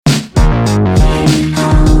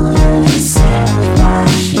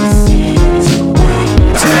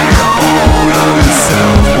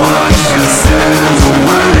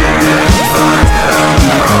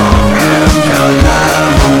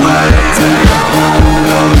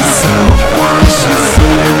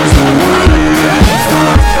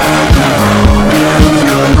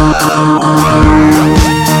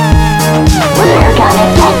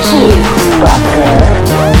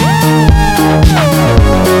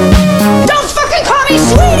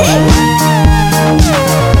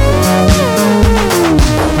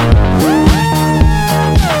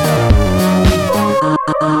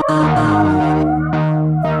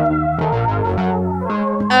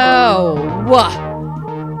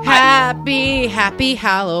Happy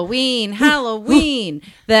Halloween, Halloween.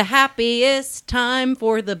 The happiest time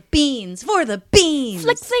for the beans, Flick,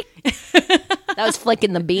 flick. That was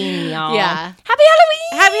flicking the bean, y'all. Yeah. Happy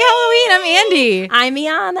Halloween. Happy Halloween. I'm Andy. I'm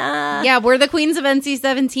Iana. Yeah, we're the queens of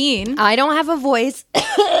NC-17. I don't have a voice.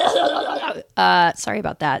 Sorry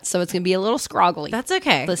about that. So it's going to be a little scroggly. That's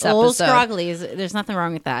okay. This a little episode. scroggly. There's nothing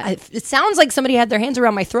wrong with that. It sounds like somebody had their hands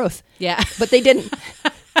around my throat. Yeah. But they didn't.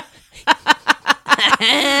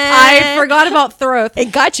 I forgot about throat.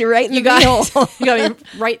 It got you right in the You got middle. you got me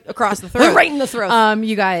right across the throat. Right in the throat.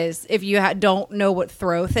 You guys, if you don't know what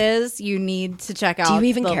throat is, you need to check out. Do you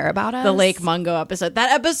even care about us? The Lake Mungo episode.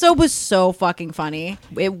 That episode was so fucking funny.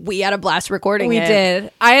 We had a blast recording We it.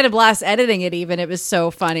 did. I had a blast editing it. Even it was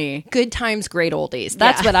so funny. Good times, great oldies.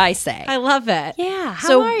 That's what I say. I love it. Yeah.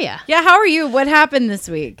 How are you? Yeah. How are you? What happened this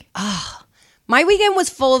week? My weekend was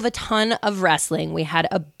full of a ton of wrestling. We had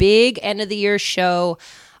a big end of the year show,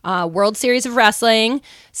 World Series of Wrestling.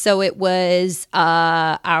 So it was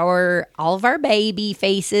all of our baby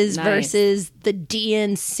faces versus the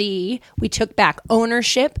DNC. We took back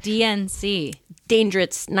ownership. DNC.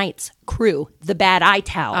 Dangerous Knights Crew, the Bad Eye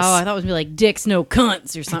Towels. Oh, I thought it was gonna be like dicks no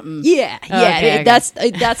cunts or something. Yeah. Okay.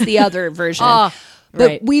 That's the other version. But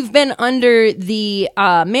right. we've been under the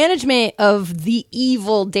management of the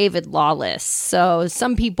evil David Lawless. So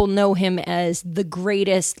some people know him as the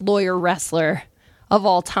greatest lawyer wrestler of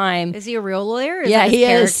all time. Is he a real lawyer? Or Yeah, is that his he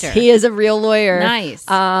is. character? He is a real lawyer. Nice.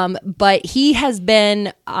 But he has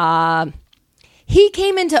been. He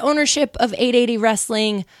came into ownership of 880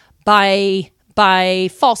 Wrestling by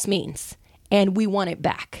false means, and we won it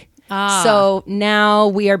back. So now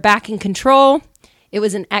we are back in control. It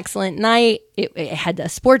was an excellent night. It had a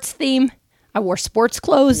sports theme. I wore sports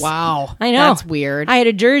clothes. Wow. I know. That's weird. I had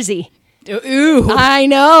a jersey. Ooh. I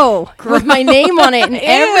know. With my name on it and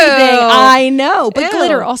everything. I know. But Ew.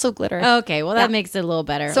 glitter, also glitter. Okay, well, that makes it a little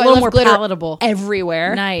better. So a I little left more glitter palatable.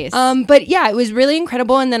 everywhere. Nice. But yeah, it was really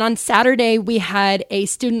incredible. And then on Saturday, we had a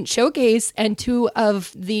student showcase, and two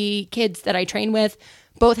of the kids that I train with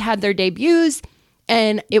both had their debuts.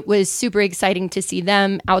 And it was super exciting to see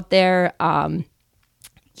them out there.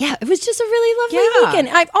 Yeah, it was just a really lovely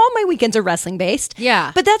weekend. All my weekends are wrestling based.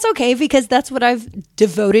 Yeah. But that's okay because that's what I've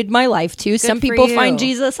devoted my life to. Some for people you. find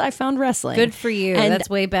Jesus. I found wrestling. Good for you. And, That's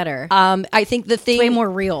way better. I think the thing... way more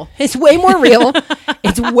real. It's way more real.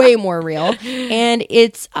 It's way more real. And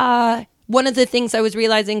it's one of the things I was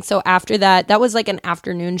realizing. So after that was like an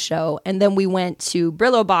afternoon show. And then we went to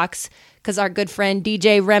Brillo Box because our good friend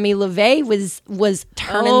DJ Remy LeVay was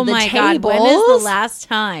turning the tables. God. When is the last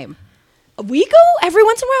time? We go every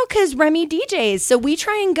once in a while because Remy DJs. So we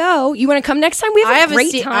try and go. You want to come next time? We have a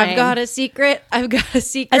great time. I've got a secret. A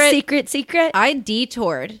secret. I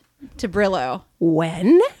detoured to Brillo.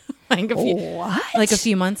 When? What? Like a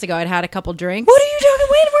few months ago. I'd had a couple drinks. What are you doing?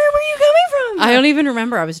 Where were you coming from? I don't even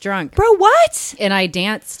remember. I was drunk. Bro, what? And I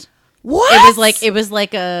danced. What? It was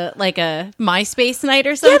like a MySpace night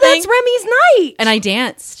or something. Yeah, that's Remy's night. And I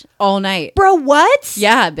danced all night. Bro, what?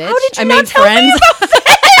 Yeah, bitch. How did you I not made tell friends. me about this?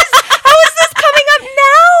 How is this coming up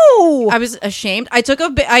now? I was ashamed. I took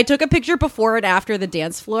a picture before and after the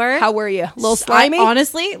dance floor. How were you? A little slimy? I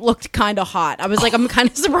honestly looked kind of hot. I was like, I'm kind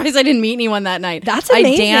of surprised I didn't meet anyone that night. That's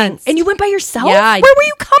amazing. I danced. And you went by yourself? Yeah. Where were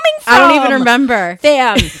you coming from? I don't even remember.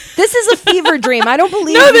 Fam, this is a fever dream. I don't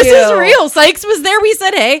believe No, this you. is real. Sykes was there. We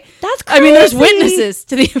said, hey. That's crazy. I mean, there's witnesses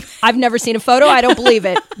to the... I've never seen a photo. I don't believe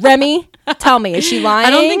it. Remy, tell me, is she lying? I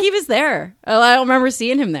don't think he was there. I don't remember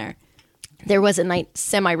seeing him there. There was a night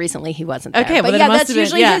semi-recently he wasn't there. Okay, but well, yeah, it must that's have been,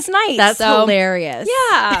 usually his night. That's so. hilarious.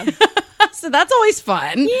 Yeah. So that's always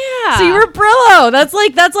fun. Yeah. So you were Brillo. That's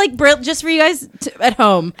like Brillo, just for you guys at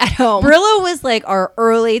home. At home. Brillo was like our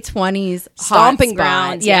early 20s stomping hotspot.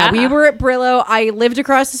 grounds. Yeah, Yeah. we were at Brillo. I lived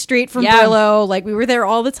across the street from Brillo. Like we were there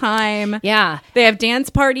all the time. Yeah. They have dance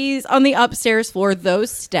parties on the upstairs floor. Those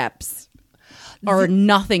steps are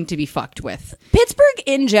nothing to be fucked with. Pittsburgh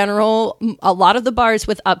in general, a lot of the bars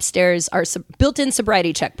with upstairs are built-in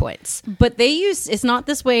sobriety checkpoints. But it's not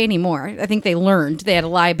this way anymore. I think they learned they had a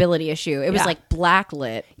liability issue. It was like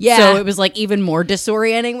blacklit. Yeah. So it was like even more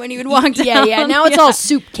disorienting when you would walk down. Yeah. Now it's all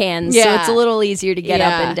soup cans, so Yeah. it's a little easier to get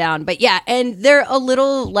up and down. But yeah, and they're a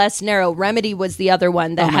little less narrow. Remedy was the other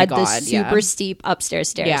one that had the super steep upstairs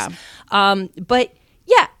stairs. Yeah. But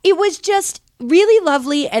yeah, it was just really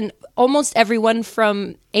lovely, and almost everyone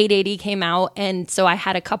from 880 came out, and so I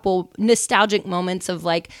had a couple nostalgic moments of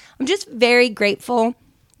like, I'm just very grateful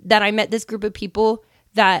that I met this group of people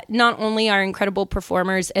that not only are incredible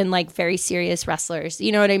performers and like very serious wrestlers,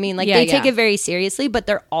 you know what I mean? Like Yeah, they take yeah. it very seriously, but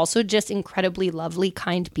they're also just incredibly lovely,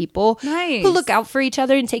 kind people Nice. who look out for each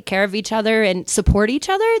other and take care of each other and support each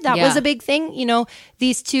other. That was Yeah. a big thing. You know,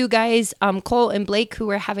 these two guys, Cole and Blake, who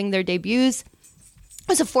were having their debuts, it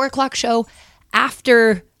was a 4:00 show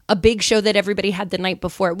after a big show that everybody had the night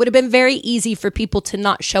before. It would have been very easy for people to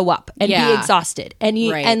not show up and be Yeah. exhausted. And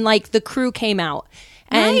Right. and like the crew came out.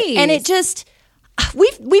 And and Nice. it just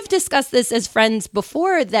we've discussed this as friends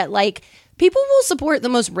before, that like people will support the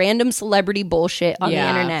most random celebrity bullshit on Yeah.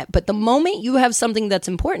 the internet, but the moment you have something that's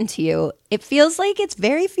important to you, it feels like it's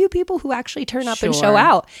very few people who actually turn up and show Sure.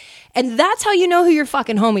 out. And that's how you know who your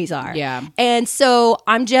fucking homies are. Yeah. And so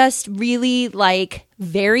I'm just really like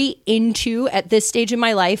very into, at this stage in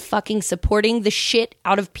my life, fucking supporting the shit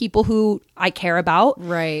out of people who I care about.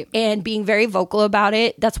 Right. And being very vocal about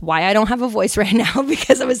it. That's why I don't have a voice right now,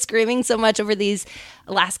 because I was screaming so much over these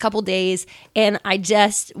last couple days. And I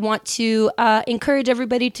just want to encourage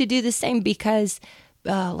everybody to do the same, because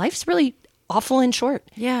life's really awful and short.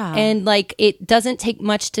 Yeah. And like, it doesn't take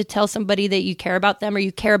much to tell somebody that you care about them or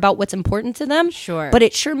you care about what's important to them. Sure. But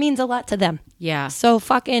it sure means a lot to them. Yeah. So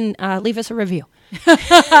fucking leave us a review.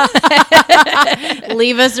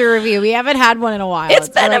 Leave us a review. We haven't had one in a while. It's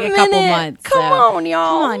been like a a couple minute. months. Come on,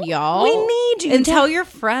 y'all. Come on, y'all. We need you. And tell your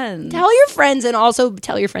friends. Tell your friends, and also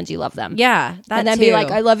tell your friends you love them. Yeah. That And then too. be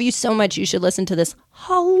like, I love you so much. You should listen to this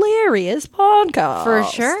hilarious podcast. For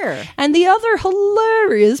sure. And the other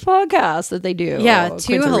hilarious podcast that they do. Yeah, Queens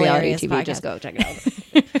two of Reality hilarious TV. Just podcasts. go check it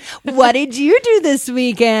out. What did you do this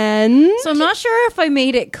weekend? So I'm not sure if I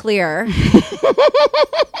made it clear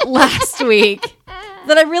last week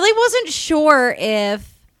that I really wasn't sure if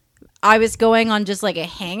I was going on just like a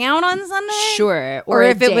hangout on Sunday. Sure. Or a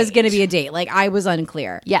if it was date. going to be a date. Like I was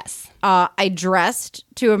unclear. Yes. I dressed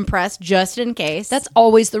to impress just in case. That's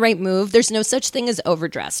always the right move. There's no such thing as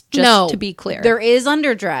overdressed, just to be clear. There is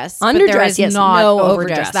underdress. But there Underdress, is yes, not no overdress.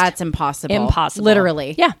 overdressed. That's impossible. Impossible.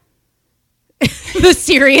 Literally. Yeah. The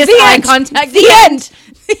serious The eye end. contact. The end.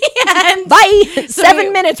 The end. Bye.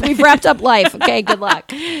 7 minutes. We've wrapped up life. Okay, good luck.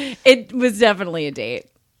 It was definitely a date.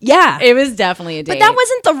 Yeah. It was definitely a date. But that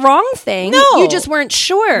wasn't the wrong thing. No. You just weren't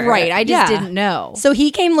sure. right. I just Yeah. didn't know. So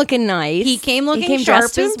he came looking nice. He came looking sharp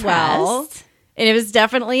dressed to as well. impress. And it was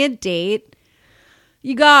definitely a date.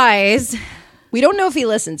 You guys, We don't know if he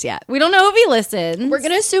listens yet. we don't know if he listens. We're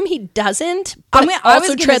going to assume he doesn't, but I was also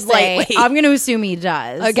gonna tread say, lightly. I'm going to assume he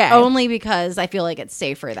does. Okay. Only because I feel like it's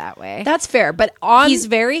safer that way. That's fair. But on He's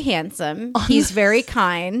very handsome. He's very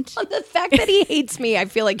kind. the fact that he hates me, I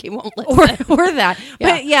feel like he won't listen. or that.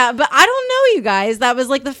 But but I don't know, you guys. That was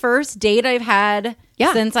like the first date I've had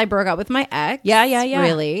since I broke up with my ex. Yeah.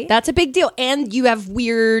 Really? That's a big deal. And you have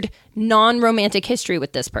weird non-romantic history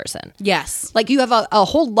with this person. Yes. Like you have a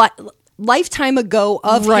whole lifetime ago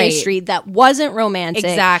of Right. history that wasn't romantic.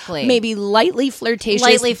 Exactly. Maybe lightly flirtatious.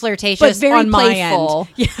 Lightly flirtatious, but very on my playful.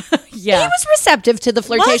 end. Yeah. He was receptive to the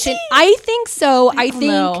flirtation. he? I think so. I don't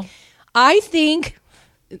know. think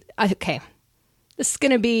okay. This is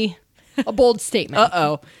going to be a bold statement.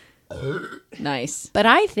 Uh-oh. Nice. But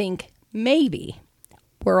I think maybe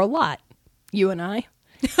we're a lot, you and I.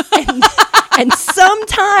 And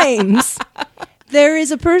sometimes there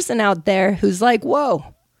is a person out there who's like, whoa,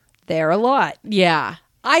 they're a lot. Yeah.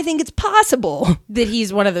 I think it's possible. That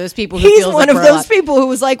he's one of those people who He's feels one like of we're a those lot. people who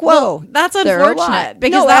was like, whoa, Well, that's they're a lot. unfortunate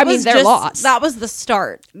because No, that I mean, was they're just lost. that was the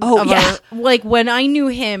start. Oh, of yeah. like when I knew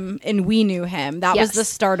him and we knew him, that was Yes. the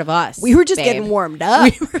start of us. We were just babe. getting warmed up.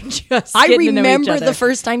 We were just. I getting to know each remember other. the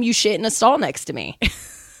first time you shit in a stall next to me.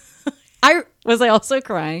 I also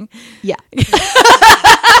crying. Yeah.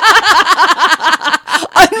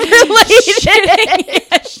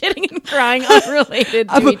 Shitting and crying unrelated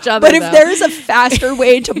to each other. But if though. there is a faster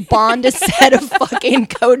way to bond a set of fucking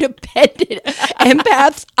codependent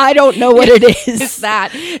empaths, I don't know what it is. it's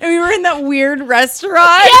that, and we were in that weird restaurant.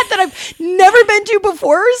 That I've never been to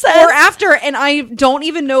before or since. Or after, and I don't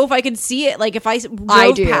even know if I could see it. Like if I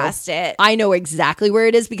drove past it, I know exactly where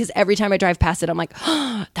it is because every time I drive past it, I'm like,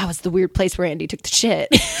 oh, that was the weird place where Andy took the shit.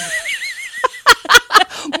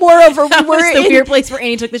 Moreover, that we were was the in weird place where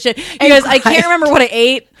Annie took the shit because I can't remember what I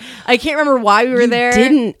ate. I can't remember why we were there.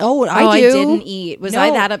 Didn't. Oh, I do. I didn't eat. Was I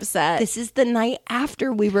No. that upset? This is the night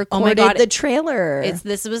after we my recorded God. the trailer.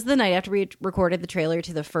 This was the night after we recorded the trailer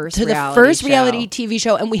to the first to the reality first show. reality TV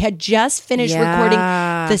show, and we had just finished recording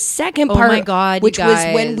the second Oh part. my God, you which was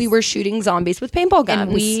when guys. we were shooting zombies with paintball guns,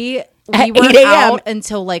 and we At were 8 a.m. out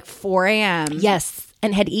until like 4 a.m. yes,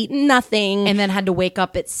 and had eaten nothing, and then had to wake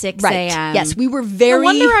up at 6 right. a.m. Yes, we were No very.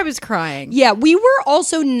 wonder I was crying. Yeah, we were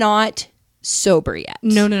also not sober yet.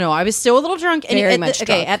 No. I was still a little drunk. And Very much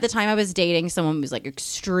drunk. at the time I was dating someone who was like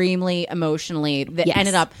extremely emotionally that Yes.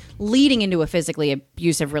 ended up leading into a physically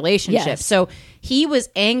abusive relationship. Yes. So he was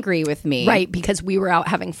angry with me. Right, because we were out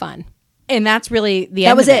having fun. And that's really the That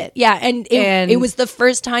end was of it. Yeah, and it was the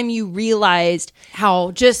first time you realized,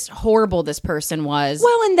 how just horrible this person was.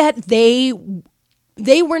 well, and that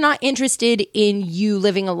they were not interested in you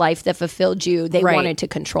living a life that fulfilled you. They Right. wanted to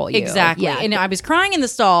control you. Exactly. Yeah. And I was crying in the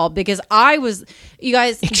stall because I was, you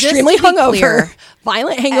guys, Extremely just to be hungover. clear,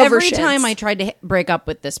 Violent hangover every shits. time I tried to break up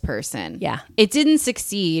with this person, Yeah. it didn't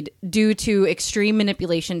succeed due to extreme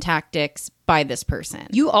manipulation tactics by this person.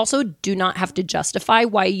 You also do not have to justify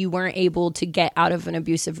why you weren't able to get out of an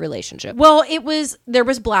abusive relationship. Well, there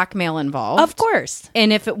was blackmail involved. Of course.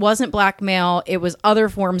 And if it wasn't blackmail, it was other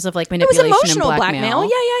forms of like was manipulation emotional and blackmail. blackmail.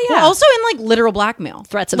 Yeah. Well, also in like literal blackmail.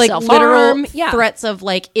 Threats of like self-harm. literal Yeah. threats of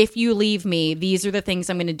like, if you leave me, these are the things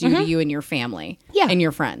I'm going to do to you and your family. Yeah. And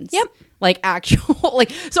your friends. Yep. Like actual,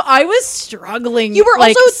 like, so I was struggling. You were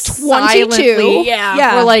like, also 22. silently,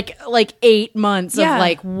 yeah. For like 8 months Yeah. of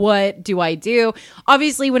like, what do I do?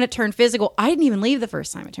 Obviously, when it turned physical, I didn't even leave the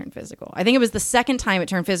first time it turned physical. I think it was the second time it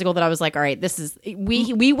turned physical that I was like, all right, this is,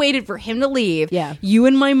 we waited for him to leave. Yeah. You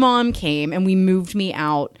and my mom came and we moved me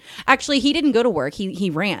out. Actually, he didn't go to work.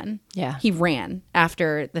 He ran. Yeah. He ran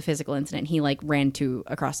after the physical incident. He like ran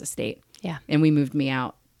across the state. Yeah. And we moved me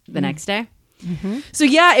out the next day. So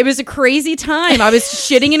yeah, it was a crazy time. I was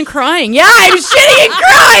shitting and crying. Yeah, I was shitting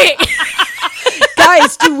and crying.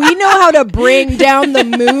 Guys, do we know how to bring down the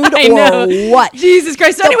mood I know. what? Jesus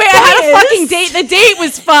Christ. So anyway, I had a fucking date. The date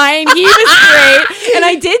was fine. He was great. And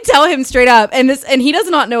I did tell him straight up, and he does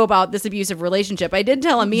not know about this abusive relationship. I did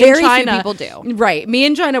tell him, Very and few China, people do. Right. Me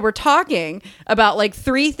and China were talking about like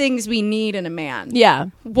 3 things we need in a man. Yeah.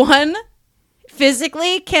 1,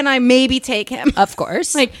 physically, can I maybe take him? Of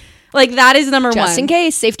course. Like that is number 1. Just in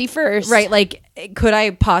case, safety first. Right, like, could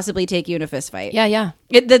I possibly take you in a fist fight? Yeah.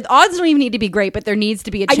 The odds don't even need to be great, but there needs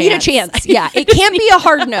to be a I chance. need a chance. Yeah. It can't be a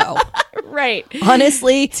hard no. Right.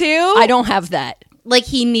 Honestly, 2, I don't have that. like,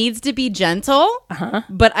 he needs to be gentle,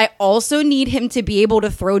 but I also need him to be able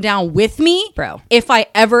to throw down with me, Bro. if I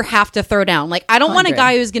ever have to throw down. Like, I don't want a 100.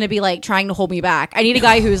 guy who's going to be, like, trying to hold me back. I need a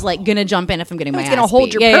guy who's, like, going to jump in if I'm getting my ass He's gonna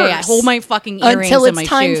hold beat. your Yeah, purse. hold my fucking earrings Until and it's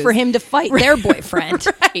my time shoes. for him to fight their boyfriend.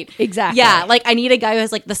 Right. Exactly. Yeah, like, I need a guy who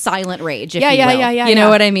has, like, the silent rage, if Yeah. you will. You know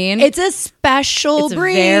what I mean? It's a special It's a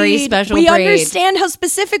breed. very special we breed. understand how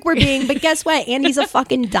specific we're being, but guess what? Andy's a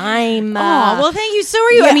fucking dime. Oh, well, thank you. So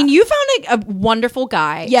are you. yeah. I mean, you found a wonderful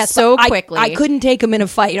guy yes, so I- quickly. I couldn't take him in a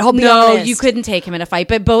fight. I'll be No, honest. you couldn't take him in a fight,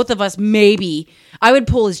 but both of us maybe. I would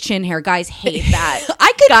pull his chin hair. Guys hate that.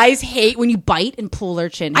 Guys hate when you bite and pull their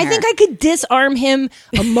chin hair. I think I could disarm him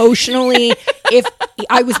emotionally if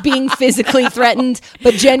I was being physically threatened,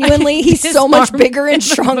 but genuinely, he's so much Disarm bigger and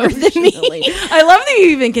stronger than emotionally. me. I love that you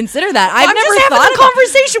even consider that. I've I'm never just having thought a about-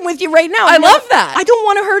 conversation with you right now. I love that. I don't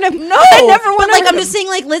want to hurt him. No, I never but want to like hurt I'm him. just saying,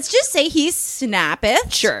 like, let's just say he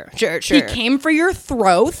snappeth. Sure. He came for your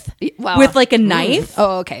throat Wow. with like a knife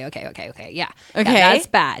Oh, okay. Yeah. Okay. Yeah, that's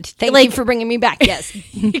bad. Thank Like- you for bringing me back. Yes.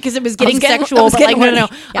 because it was getting getting- sexual. I was But getting like, no.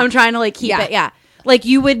 horny. Yeah. I'm trying to like keep Yeah. it. Yeah. Like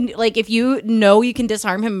you would like if you know you can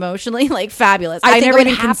disarm him emotionally, like fabulous. I think never would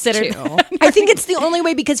even have considered to. I think it's the only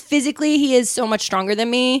way because physically he is so much stronger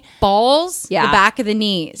than me. balls. Yeah. The back of the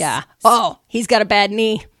knees. Yeah. Oh, he's got a bad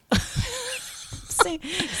knee. Can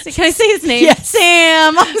I say his name? Yes.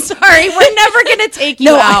 Sam. I'm sorry. We're never gonna take you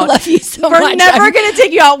No, out. I love you so We're much. never I'm- gonna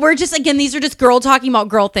take you out. We're just again. These are just girl talking about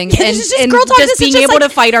girl things, Yeah, and, this is just and girl talk. just This is being just able like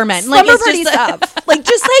to fight our men. Slumber it's party just stuff. Like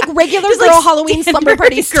just like regular just girl like Halloween slumber standard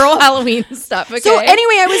party girl stuff. Halloween stuff. Okay. So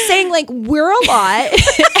anyway, I was saying like we're a lot.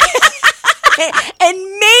 And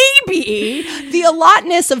maybe the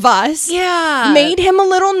allotness of us yeah, made him a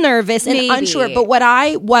little nervous and Maybe. unsure. But what I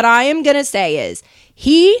am gonna say is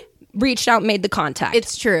he reached out and made the contact.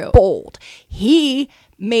 It's true. Bold. He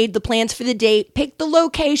made the plans for the date, picked the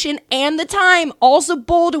location and the time. Also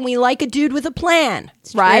bold, and we like a dude with a plan.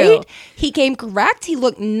 Right? true. He came correct. He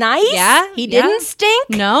looked nice. Yeah, He yeah. didn't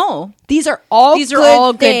stink. No. These are all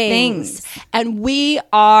good things. And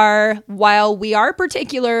while we are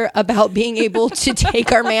particular about being able to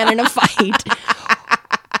take our man in a fight,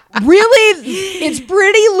 really, it's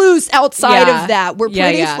pretty loose outside Yeah. of that. We're Yeah,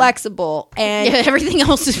 pretty yeah. flexible. And Yeah, everything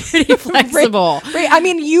else is pretty flexible. Right. I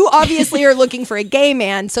mean, you obviously are looking for a gay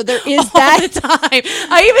man, so there is All that. the time.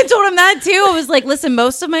 I even told him that too. I was like, listen,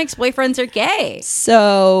 most of my ex-boyfriends are gay.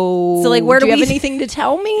 So like, where do you we- have anything to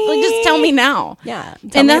tell me? Like, just tell me now. Yeah.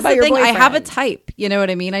 Tell And me that's about the your thing. I have a boyfriend. type. You know what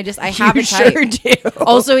I mean? I have You a type. sure do.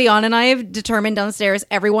 Also, Ian and I have determined downstairs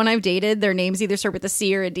everyone I've dated, their names either start with a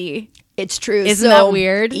C or a D. It's true. Isn't that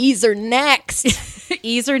weird? E's are next.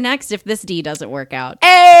 E's are next if this D doesn't work out.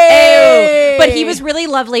 Hey! But he was really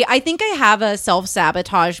lovely. I think I have a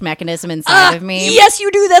self-sabotage mechanism inside of me. Yes,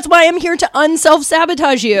 you do. That's why I'm here to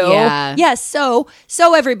unself-sabotage you. Yeah. Yes. So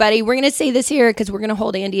everybody, we're going to say this here because we're going to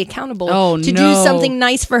hold Andy accountable to do no. something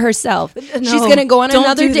nice for herself. No, She's going to go on don't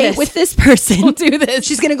another do date this. with this person. Don't do this.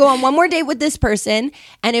 She's going to go on one more date with this person.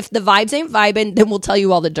 And if the vibes ain't vibing, then we'll tell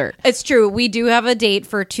you all the dirt. It's true. We do have a date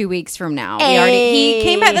for 2 weeks from now. Hey. He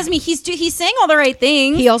came back. That's me. He's saying all the right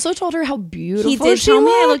things. He also told her how beautiful He did she tell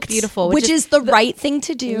me I look looked, beautiful, which is the right thing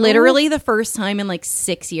to do. Literally the first time in like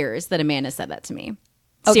 6 years that Amanda said that to me.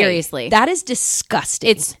 Okay, Seriously. that is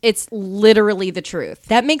disgusting. It's literally the truth.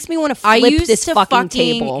 That makes me want to I flip used this to fucking fucking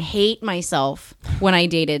table. hate myself when I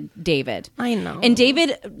dated David. I know. And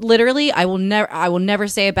David, literally, I will never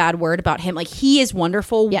say a bad word about him. Like, he is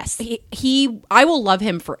wonderful. Yes. I will love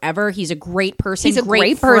him forever. He's a great person. He's a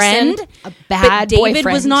great friend. person, a bad but David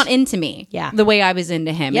boyfriend. was not into me. Yeah. The way I was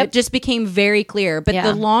into him. Yep. It just became very clear. But Yeah.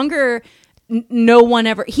 the longer no one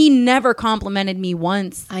ever, he never complimented me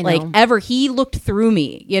once. I know. Like, ever. He looked through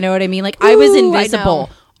me. You know what I mean? Like, I was Ooh, I invisible. know.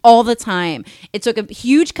 All the time. It took a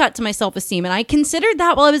huge cut to my self-esteem, and I considered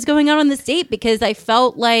that while I was going out on this date because I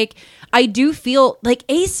felt like I do feel like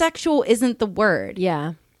asexual isn't the word.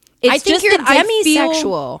 Yeah. It's I think just you're that I feel-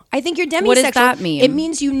 demisexual. I think you're demisexual. What does that mean? It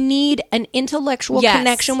means you need an intellectual Yes.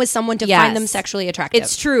 connection with someone to Yes. find them sexually attractive.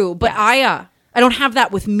 It's true, but I don't have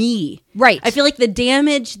that with me. Right. I feel like the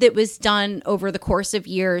damage that was done over the course of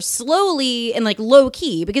years, slowly and like low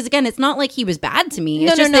key, because again, it's not like he was bad to me.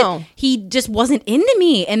 It's just No. that he just wasn't into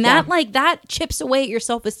me, and that Yeah. that chips away at your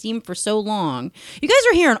self esteem for so long. You guys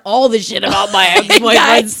are hearing all the shit about my ex Guys,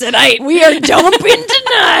 boyfriends tonight. We are jumping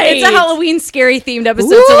tonight. It's a Halloween scary themed episode,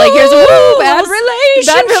 so like here's bad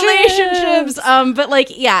relationships. But like,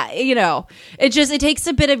 yeah, you know, it takes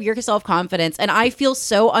a bit of your self confidence, and I feel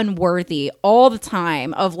so unworthy all the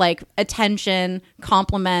time of like attention,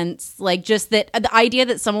 compliments, like just that the idea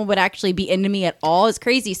that someone would actually be into me at all is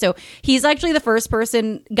crazy. So he's actually the first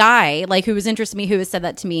guy like who was interested in me who has said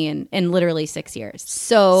that to me in literally 6 years.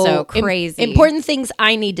 So crazy. Important things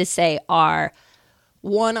I need to say are,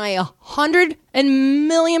 one, I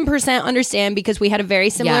 100,000,000% understand because we had a very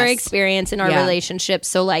similar Yes. experience in our Yeah. relationship.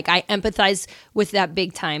 So like I empathize with that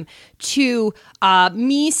big time. Two,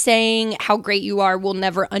 me saying how great you are will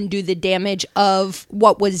never undo the damage of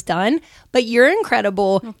what was done. But you're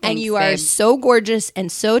incredible and thanks, you are babe. so gorgeous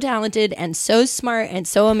and so talented and so smart and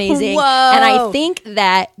so amazing. Whoa. And I think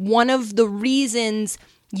that one of the reasons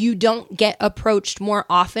you don't get approached more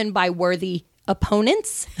often by worthy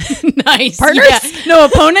opponents, Nice. Partners? Yeah. No,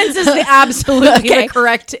 opponents is the absolutely Okay. the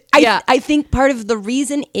correct. I think part of the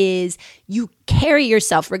reason is you carry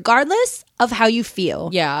yourself regardless of how you feel.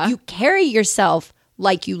 Yeah. You carry yourself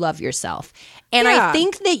like you love yourself. And Yeah. I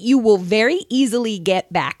think that you will very easily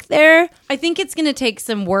get back there. I think it's going to take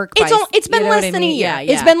some work. It's been less than a year. Yeah,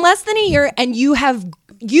 yeah. It's been less than a year, and you have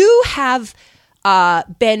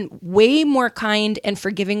been way more kind and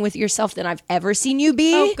forgiving with yourself than I've ever seen you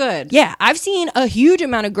be. Oh, good. Yeah, I've seen a huge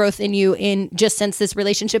amount of growth in you in just since this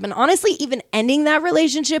relationship. And honestly, even ending that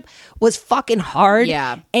relationship was fucking hard.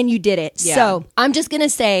 Yeah. And you did it. Yeah. So I'm just going to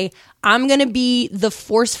say, I'm going to be the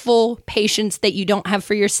forceful patience that you don't have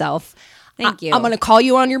for yourself. Thank you. I'm going to call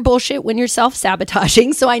you on your bullshit when you're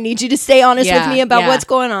self-sabotaging. So I need you to stay honest with me about what's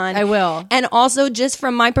going on. I will. And also just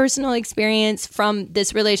from my personal experience from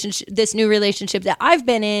this new relationship that I've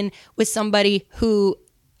been in with somebody who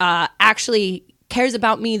actually cares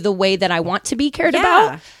about me the way that I want to be cared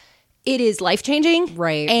about, it is life-changing.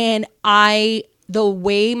 Right. And the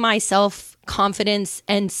way my self-confidence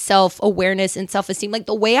and self-awareness and self-esteem, like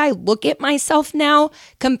the way I look at myself now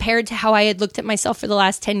compared to how I had looked at myself for the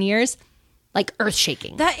last 10 years, like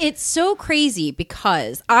earth-shaking. That it's so crazy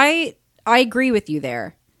because I agree with you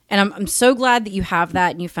there. And I'm so glad that you have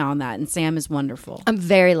that and you found that. And Sam is wonderful. I'm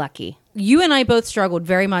very lucky. You and I both struggled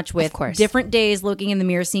very much with course. different days looking in the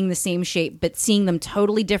mirror, seeing the same shape, but seeing them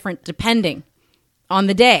totally different depending on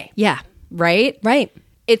the day. Yeah. Right? Right.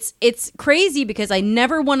 It's crazy because I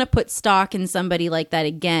never want to put stock in somebody like that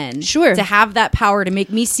again. Sure. To have that power to make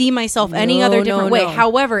me see myself any other different way. no.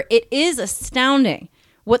 However, it is astounding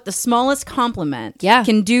what the smallest compliment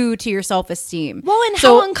can do to your self-esteem. Well, and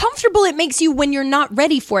how uncomfortable it makes you when you're not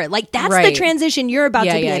ready for it. Like that's the Right. transition you're about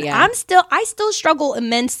to be in. Yeah. I still struggle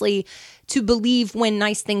immensely to believe when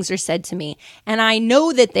nice things are said to me. And I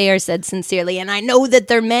know that they are said sincerely, and I know that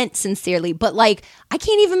they're meant sincerely, but like, I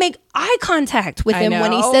can't even make eye contact with him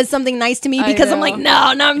when he says something nice to me because I'm like,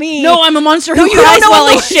 no, not me. No, I'm a monster who cries while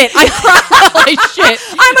I shit. I cry while I shit.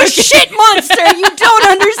 I'm a shit monster. You don't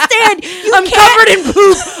understand. I'm covered in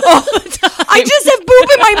poop all the time. I just have poop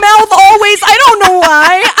in my mouth always. I don't know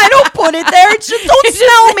why. I don't put it there. It's just don't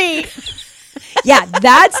smell me. Yeah,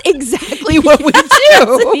 that's exactly what we do.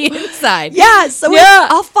 The inside. Yeah, so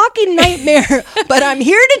it's a fucking nightmare. But I'm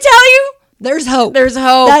here to tell you, there's hope. There's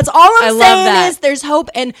hope. That's all I'm saying is there's hope.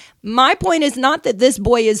 And my point is not that this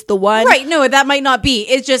boy is the one. Right. No, that might not be.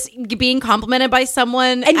 It's just being complimented by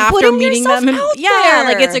someone and after meeting them. Out yeah, there.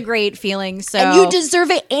 Like it's a great feeling. So and you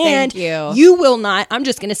deserve it. And thank you will not, I'm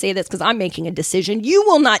just going to say this because I'm making a decision. You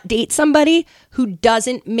will not date somebody who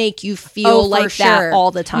doesn't make you feel like that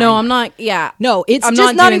all the time. No, I'm not. Yeah. No, it's I'm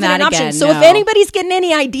just not even an option. Again, so if anybody's getting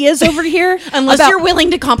any ideas over here, unless you're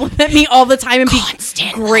willing to compliment me all the time and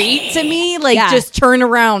constantly be great to me, like just turn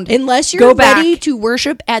around. Unless you're ready to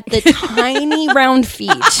worship at the tiny round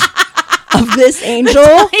feet of this angel.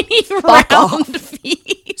 Tiny round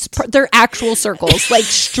feet. They're actual circles, like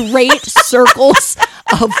straight circles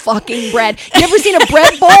of fucking bread. You ever seen a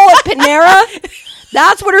bread bowl at Panera?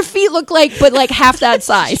 That's what her feet look like, but like half that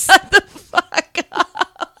size. Shut the fuck up.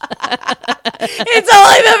 It's all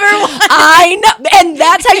I've ever wanted. I know, and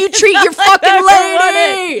that's how you treat your fucking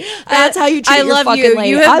lady. That's how you treat your fucking lady.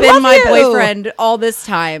 You have been my boyfriend all this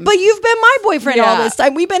time. But you've been my boyfriend all this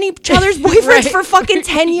time. We've been each other's boyfriends for fucking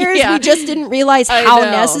 10 years. We just didn't realize how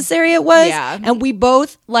necessary it was. Yeah. And we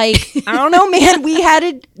both, like, I don't know, man, we had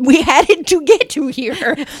it to get to here.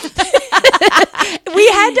 We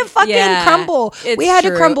had to fucking crumble. We had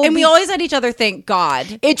to crumble. And we always had each other, thank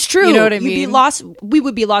God. It's true. You know what I mean? You'd be lost. We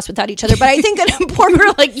would be lost without each other. But I think an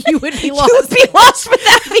important like you would be lost. You would be lost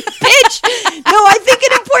without me, bitch. No, I think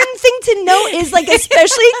an important thing to note is like,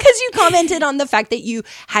 especially because you commented on the fact that you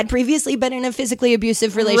had previously been in a physically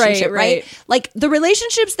abusive relationship, right? Like the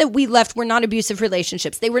relationships that we left were not abusive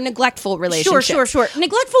relationships; they were neglectful relationships. Sure.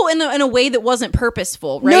 Neglectful in a way that wasn't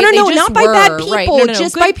purposeful, right? No, not by bad people,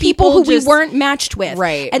 just by people who we weren't matched with,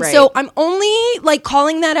 right? And so I'm only like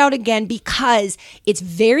calling that out again because it's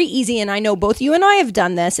very easy, and I know both you and I have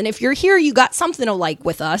done this. And if you're here, you got something to like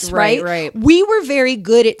with us, right? Right. We were very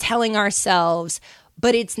good at telling ourselves,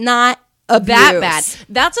 but it's not that bad.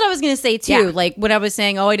 That's what I was going to say too. Yeah. Like when I was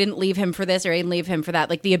saying, oh, I didn't leave him for this or I didn't leave him for that,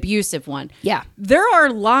 like the abusive one. Yeah. There are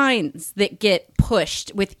lines that get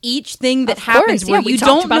pushed with each thing that happens where you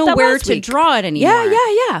don't know where to draw it anymore.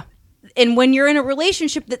 Yeah. And when you're in a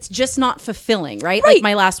relationship that's just not fulfilling, right? Like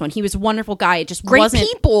my last one, he was a wonderful guy. It just wasn't.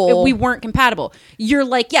 People. We weren't compatible. You're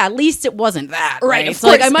like, yeah, at least it wasn't that, right? So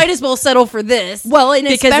like, I might as well settle for this. Well, and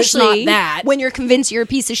especially it's not that. When you're convinced you're a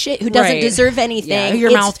piece of shit who doesn't deserve anything. Yeah,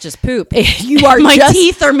 your mouth just poop. You are. My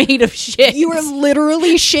teeth are made of shit. You are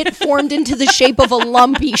literally shit formed into the shape of a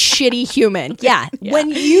lumpy, shitty human. Yeah. When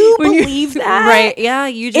you believe that, right? Yeah,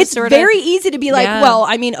 you just. It's very easy to be like, well,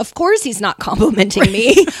 I mean, of course he's not complimenting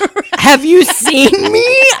me. Have you seen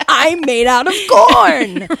me? I'm made out of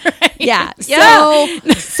corn. Yeah.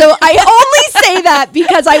 So I only say that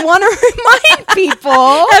because I want to remind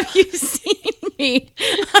people. Have you seen me?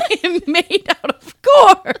 I am made out of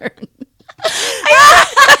corn.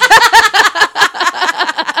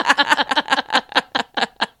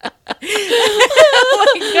 Oh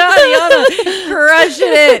my God, Yana, crushing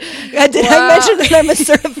it. Did I mention that I'm a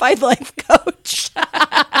certified life coach?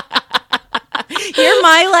 You're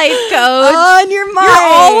my life coach. Oh, and you're mine. You're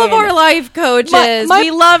all of our life coaches. We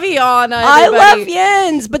love you, Anna. I love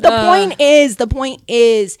Jens. But the point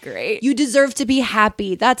is, great. You deserve to be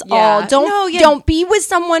happy. That's all. Don't be with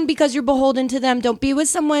someone because you're beholden to them. Don't be with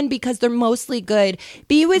someone because they're mostly good.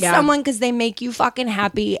 Be with someone because they make you fucking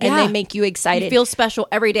happy and they make you excited. You feel special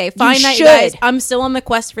every day. Find that, you guys. I'm still on the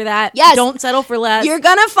quest for that. Yes. Don't settle for less. You're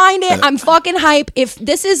gonna find it. I'm fucking hype. If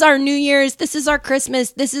this is our New Year's, this is our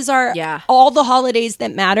Christmas, this is our all the holidays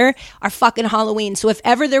that matter are fucking Halloween. So if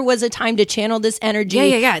ever there was a time to channel this energy,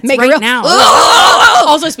 it's make right now.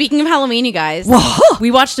 Also, speaking of Halloween, you guys,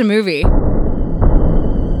 we watched a movie.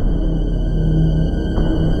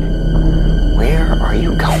 Where are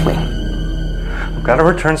you going? I've got to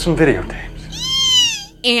return some videotapes.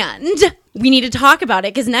 And we need to talk about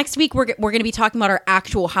it because next week we're going to be talking about our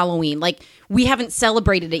actual Halloween. Like, we haven't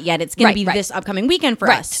celebrated it yet. It's going to be this upcoming weekend for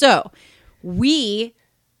us. So we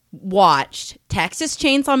watched Texas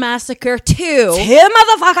Chainsaw Massacre 2.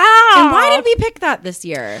 motherfucker! And why did we pick that this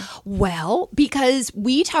year? Well, because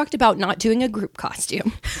we talked about not doing a group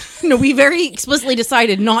costume. No, we very explicitly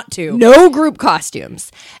decided not to. No group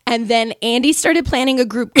costumes. And then Andy started planning a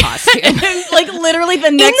group costume. Like literally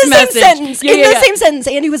the next in the message. same sentence. In the same sentence,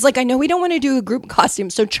 Andy was like, I know we don't want to do a group costume,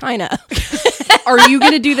 so China. Are you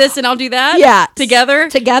going to do this and I'll do that? Yeah. Together?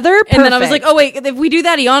 Together? And then I was like, oh, wait, if we do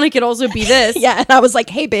that, Iana could also be this. Yeah, and I was like,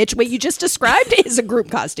 hey, bitch, what you just described is a group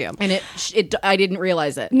costume. And I didn't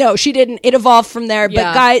realize it. No, she didn't. It evolved from there. Yeah.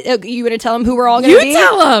 But guys, you going to tell them who we're all going to be? You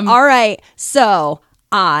tell them. All right. So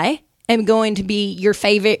I am going to be your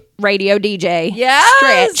favorite radio DJ.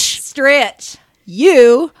 Yes. Stretch.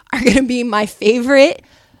 You are going to be my favorite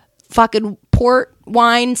fucking port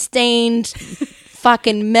wine stained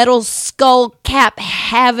fucking metal skull cap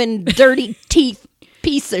having dirty teeth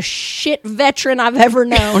piece of shit veteran I've ever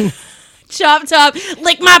known. Chop top,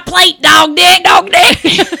 lick my plate, dog dick.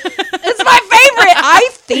 It's my favorite. I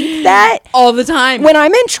think that All the time. when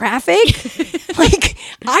I'm in traffic, like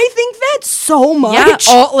I think that so much.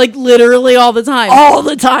 Yeah, literally all the time. All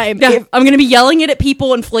the time. Yeah, If I'm going to be yelling it at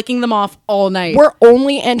people and flicking them off all night. we're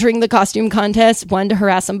only entering the costume contest, one, to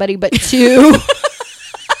harass somebody, but two,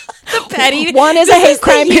 petty. one is a hate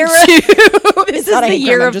crime hero. This is not a the hate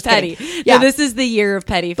year crime, I'm of just petty. kidding. Yeah, Yeah. this is the year of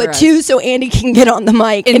petty for But us. two, so Andy can get on the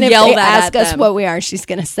mic And and if yell they that ask at us them. what we are, she's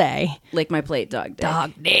gonna say Lick my plate, dog dick.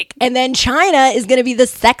 dog dick. And then China is gonna be the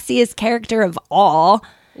sexiest character of all.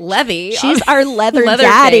 Levy. She's our leather Leather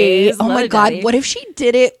daddy. face, Oh my leather god, daddy. what if she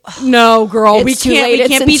did it? No, girl, It's we too can't. late. We It's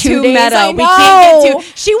can't in be 2 too days. meta. I We can't get know. too.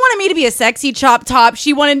 She wanted me to be a sexy chop top.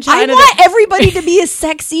 She wanted I China. want everybody to be a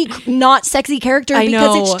sexy, not sexy character I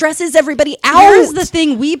because know. it stresses everybody out. Here's the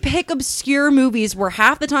thing: we pick obscure movies where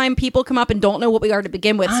half the time people come up and don't know what we are to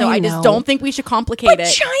begin with. So I I just know. don't think we should complicate But it.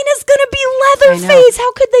 China's gonna be I know. Leatherface.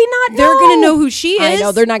 How could they not know? They're gonna know who she I is.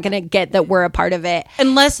 know they're not gonna get that we're a part of it.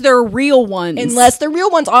 Unless they're real ones. Unless they're real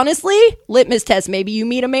ones, honestly, litmus test. Maybe you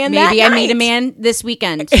meet a man. maybe that I meet a night. man this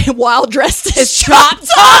weekend. while dressed as Chop top.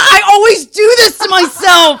 I always do this to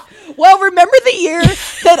myself. Well, remember the year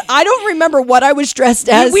that I don't remember what I was dressed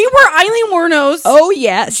as. We were Eileen Wuornos. Oh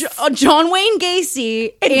yes, John Wayne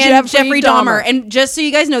Gacy and, Jeffrey Jeffrey Dahmer. Dahmer. And just so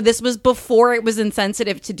you guys know, this was before it was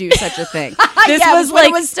insensitive to do such a thing. This Yeah, was when like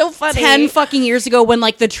it was still funny. 10 fucking years ago when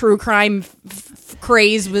like the true crime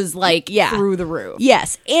craze was like Yeah. through the roof.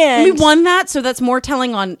 yes, and We won that, so that's more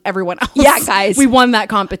telling on everyone else. Yeah, guys. We won that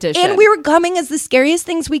competition. and we were coming as the scariest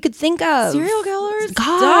things we could think of. serial killers.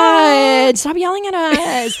 God, stop yelling at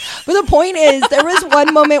us. But the point is, there was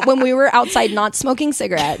one moment when we were outside not smoking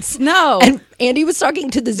cigarettes. No. And Andy was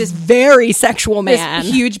talking to this very sexual This man.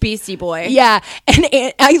 huge beastie boy. Yeah.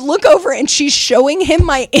 And I look over and she's showing him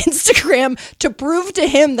my Instagram to prove to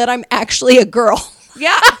him that I'm actually a girl.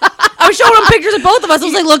 Yeah. I was showing him pictures of both of us. I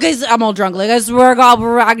was like, look, guys, I'm all drunk. Like, I swear to God,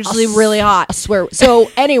 we're actually really hot. I swear. So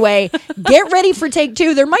anyway, get ready for take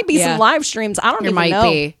 2. There might be Yeah. some live streams. I don't There even might know. be.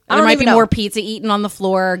 I There don't might even be know. more pizza eaten on the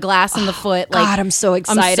floor, glass in the foot. Like, God, I'm so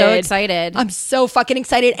excited. I'm so excited. I'm so fucking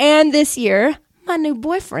excited. And this year, my new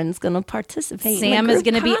boyfriend's gonna participate. Sam is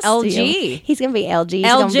gonna be LG. He's gonna be LG.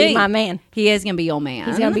 He's gonna be my man. He is gonna be your man.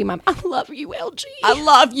 He's gonna be my. I love you, LG. I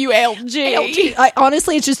love you, LG. LG.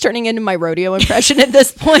 Honestly, it's just turning into my rodeo impression at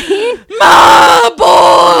this point. My boy.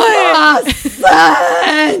 My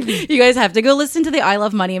son. You guys have to go listen to the I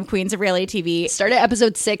Love Money of Queens of Reality TV. Start at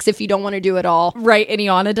episode 6 if you don't want to do it all. Right, and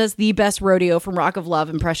Iana does the best rodeo from Rock of Love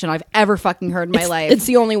impression I've ever fucking heard in my life. It's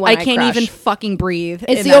the only one I can't crush. even fucking breathe.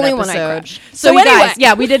 It's in the that only one I episode. crush. So So you anyway. guys,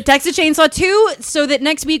 yeah, we did Texas Chainsaw 2, so that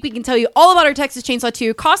next week we can tell you all about our Texas Chainsaw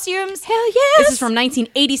 2 costumes. Hell yes. This is from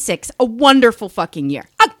 1986, a wonderful fucking year.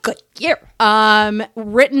 A good year.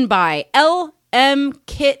 Written by L.M.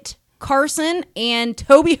 Kit Carson and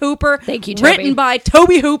Toby Hooper. Thank you, Toby. Written by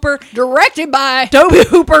Toby Hooper. Directed by. Toby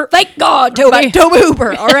Hooper. Thank God, Toby. By Toby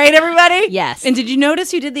Hooper. All right, everybody? Yes. And did you notice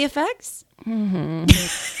who did the effects? Mm-hmm.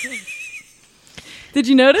 Did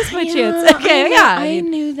you notice by chance? Okay, yeah. I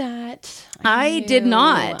knew that. I did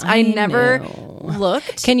not. I never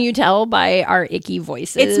looked. Can you tell by our icky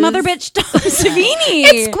voices? It's Mother Bitch Savini.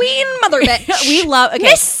 It's Queen Mother Bitch. We love okay.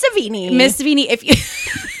 Miss Savini. Miss Savini, if you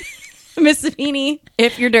Miss Savini,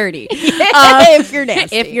 if you're dirty. If you're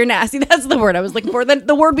nasty. If you're nasty. That's the word I was looking for.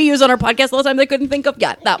 The word we use on our podcast all the time that I couldn't think of.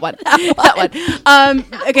 Yeah, that one. That one.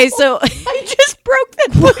 Okay, so I just broke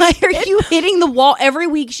that. why are you hitting the wall? Every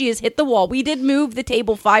week she has hit the wall. We did move the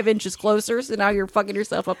table 5 inches closer, so now you're fucking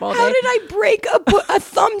yourself up all day. How did I break a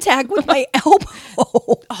thumbtack with my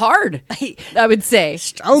elbow? Hard, I would say.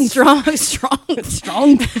 Strong.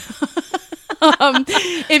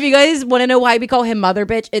 If you guys want to know why we call him Mother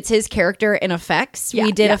Bitch, it's his character in Effects.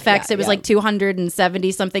 We did Effects. It was like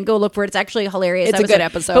 270 something. Go look for it. It's actually a hilarious It's a good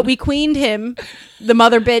episode. But we queened him the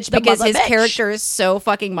Mother Bitch because Mother his Bitch. character is so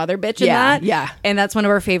fucking Mother Bitch in that. Yeah. And that's one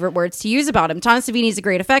of our favorite words to use about him. Tom Savini's a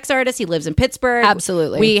great effects artist. He lives in Pittsburgh.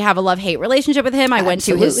 Absolutely. We have a love-hate relationship with him. I went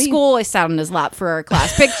to his Absolutely. school. I sat on his lap for our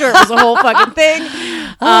class picture. It was a whole fucking thing.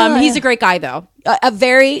 He's a great guy, though. A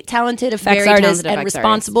very talented effects Very artist talented and effects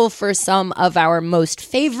responsible for some of our most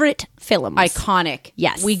favorite films. Iconic.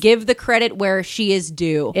 Yes. We give the credit where she is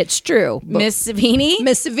due. It's true. Miss Savini,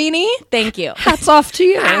 Miss Savini, thank you. hats off to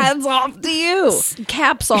you. Hands off to you.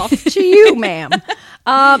 Caps off to you, ma'am.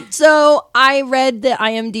 So I read the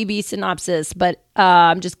IMDb synopsis, but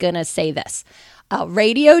I'm just going to say this. A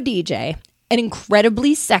radio DJ, an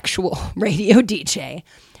incredibly sexual radio DJ,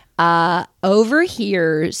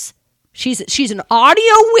 overhears... She's an audio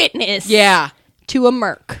witness Yeah. to a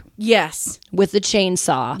murk Yes. with a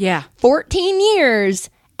chainsaw. Yeah. 14 years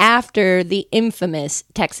after the infamous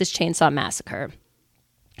Texas Chainsaw Massacre.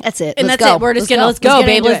 That's it. And Let's that's go. it. We're just Let's let's go, get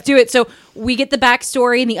babe. into Let's do it. So we get the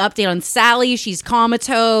backstory and the update on Sally. She's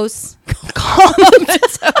comatose.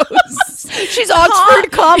 She's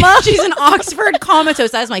Oxford, comma. She's an Oxford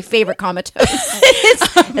comatose. That's my favorite comatose.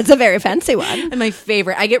 It's a very fancy one. And my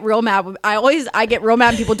favorite. I get real mad. I get real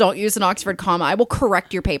mad when people don't use an Oxford comma. I will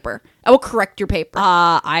correct your paper.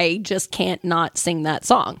 I just can't not sing that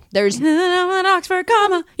song. There's An Oxford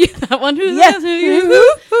comma. Yeah, that one. Who's Yeah.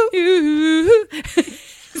 you?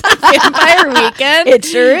 Vampire Weekend. It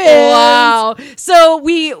sure is. Wow. So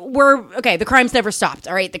we were okay. The crimes never stopped.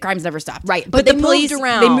 All right, the crimes never stopped. Right, but they the moved police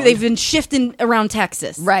around. They've been shifting around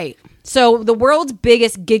Texas. right. So the world's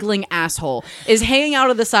biggest giggling asshole is hanging out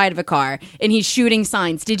of the side of a car and he's shooting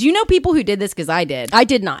signs. Did you know people who did this? Because I did. I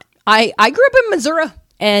did not. I grew up in Missouri,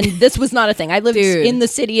 and this was not a thing. I lived Dude. in the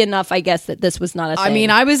city enough, I guess, that this was not a thing. I mean,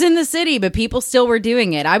 I was in the city, but people still were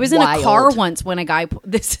doing it. I was in a Wild. car once when a guy.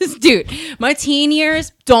 Dude, my teen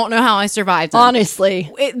years, don't know how I survived them.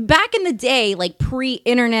 honestly. Back in the day, like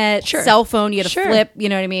pre-internet, Sure. cell phone, you had a Sure. flip, you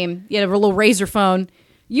know what I mean? You had a little razor phone.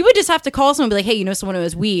 You would just have to call someone and be like, hey, you know someone who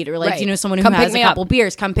has weed? Or like, Right. you know someone who Come has pick a me couple up.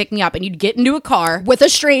 beers? Come pick me up. And you'd get into a car. With a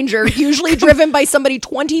stranger, usually driven by somebody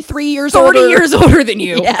 23 years 30 older. years older than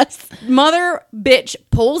you. Yes. Mother bitch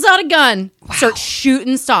pulls out a gun, starts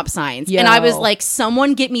shooting stop signs. Yo. And I was like,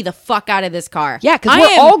 someone get me the fuck out of this car. Yeah, because I we're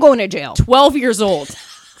am all going to jail. 12 years old,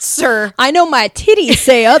 sir. I know my titties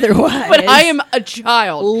say otherwise. But I am a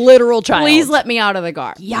child. literal child. Please let me out of the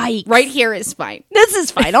car. Yikes. Right here is fine. This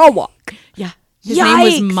is fine. I'll walk. Yeah. His name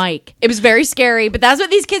was Yikes. Mike. It was very scary, but that's what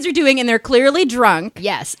these kids are doing, and they're clearly drunk.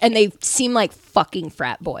 Yes, and they seem like fucking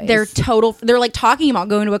frat boys. They're like talking about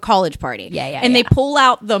going to a college party. Yeah, And they yeah. pull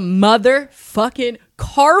out the motherfucking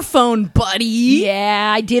car phone, buddy.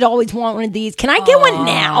 Yeah, I did always want one of these. Can I get one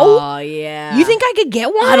now? Oh, yeah. You think I could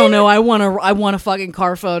get one? I don't know. I want a fucking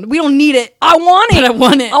car phone. We don't need it. I want it. But I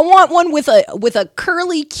want it. I want one with a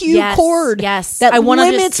curly Q Yes, cord. yes. That I wanna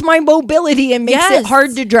limits just- my mobility and makes Yes. it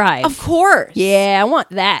hard to drive. Of course. Yeah, I want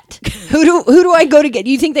that. Who do I go to get?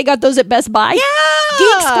 You think they got those at Best Buy? Yeah.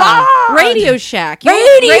 Geek Squad. Radio Shack. You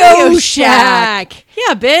want Radio Shack.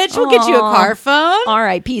 Yeah, bitch. We'll get you a Aw. car phone.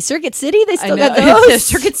 R.I.P. Circuit City. They I still know. got those.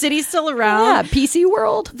 Circuit City's still around. Yeah, PC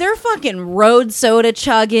World. They're fucking road soda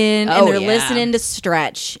chugging Oh, and they're yeah. listening to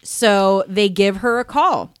Stretch. So they give her a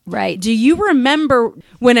call. Right. Do you remember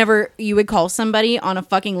whenever you would call somebody on a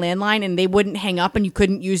fucking landline and they wouldn't hang up and you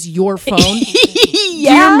couldn't use your phone? Yeah.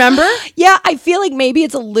 Do you remember? Yeah, I feel like maybe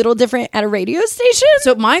it's a little different at a radio station.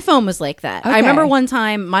 So my phone was like that. I Okay. remember one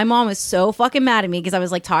time my mom was so fucking mad at me because I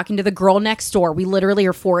was like talking to the girl next door. We literally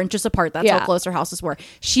are 4 inches apart. That's Yeah. how close our houses were.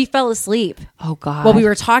 She fell asleep. Oh, God. While we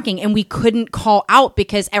were talking and we couldn't call out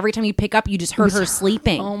because every time you pick up, you just heard her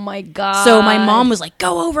sleeping. Oh, my God. So my mom was like,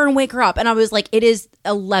 go over and wake her up. And I was like, it is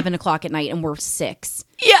 11 o'clock at night and we're 6.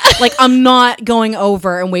 Yeah. Like, I'm not going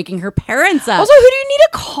over and waking her parents up. Also, who do you need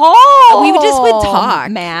to call? We just would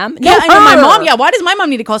talk. Ma'am. Yeah, I know my her. mom. Yeah, why does my mom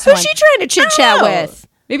need to call Who's someone? she trying to chit chat Oh. with?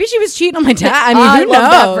 Maybe she was cheating on my dad. I mean, I who knows?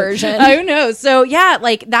 love that version. Who knows? So yeah,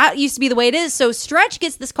 like that used to be the way it is. So Stretch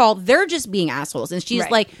gets this call. They're just being assholes, and she's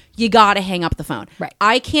Right. like, "You got to hang up the phone. Right.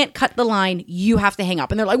 I can't cut the line. You have to hang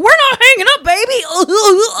up." And they're like, "We're not hanging up, baby."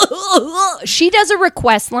 She does a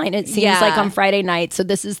request line, it seems Yeah. like, on Friday night. So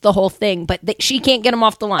this is the whole thing. But she can't get them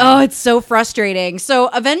off the line. Oh, it's so frustrating. So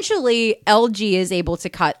eventually, LG is able to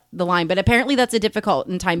cut the line, but apparently that's a difficult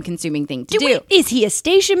and time-consuming thing to do. Is he a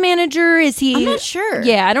station manager? Is he? I'm not sure.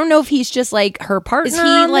 Yeah, I don't know if he's just like her partner. Is he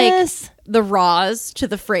on like this. the Roz to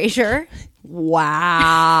the Frasier?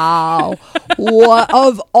 Wow. What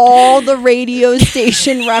of all the radio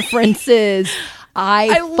station references,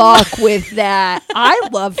 I fuck with that. I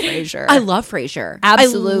love Frasier. I love Frasier.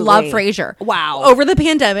 Absolutely. I love Frasier. Wow. Over the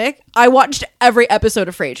pandemic, I watched every episode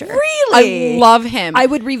of Frasier. Really? I love him. I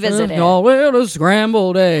would revisit it. Y'all with a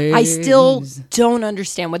scrambled eggs. I still don't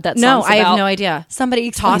understand what that song's about. I have no idea. Somebody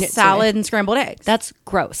explain Toss it to salad me. and scrambled eggs. That's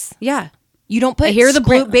gross. yeah. You don't put I hear the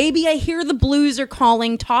blue baby. I hear the blues are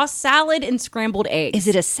calling. Toss salad and scrambled eggs. Is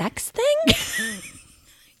it a sex thing?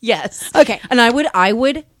 Yes. Okay. And I would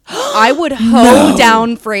hoe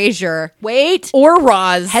down Frasier. Wait. Or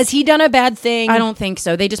Roz. Has he done a bad thing? I don't think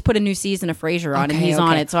so. They just put a new season of Frasier on, and he's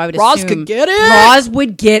on it. So I would Roz assume could get it. Roz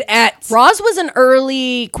would get it. Roz was an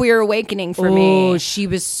early queer awakening for me. Oh, she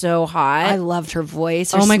was so hot. I loved her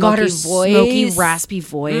voice. Her oh my god, her smoky smoky, voice. raspy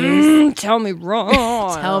voice. Tell me wrong.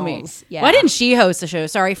 Tell me. Yeah. Why didn't she host the show?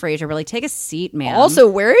 Sorry, Frasier, but like, take a seat, man. Also,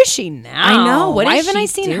 where is she now? I know. What Why is haven't I she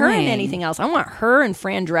seen her in doing? anything else? I want her and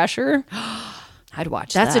Fran Drescher. I'd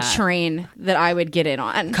watch that's that. a train that I would get in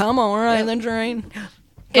on. Come on, ride the train.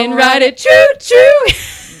 And ride it, choo choo.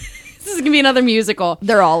 This is gonna be another musical.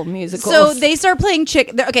 They're all musicals. So they start playing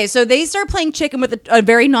chicken. Okay, so they start playing chicken with a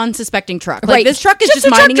very non-suspecting truck. Like Right. this truck is Just just a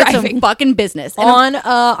truck minding its driving. own fucking business. And on,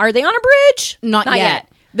 are they on a bridge? not yet.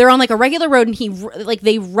 They're on like a regular road, and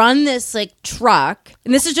they run this like truck,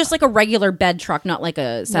 and this is just like a regular bed truck, not like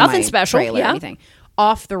a Nothing special, trailer or yeah. anything.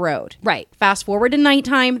 Off the road. Right. Fast forward to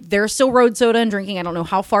nighttime. They're still road soda and drinking. I don't know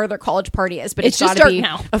how far their college party is, but It's it's just got to dark be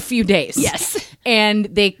now. a few days. Yes. And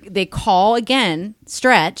they call again,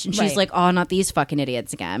 Stretch, and she's Right. like, "Oh, not these fucking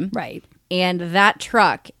idiots again." Right. And that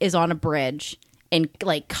truck is on a bridge and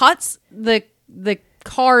like cuts the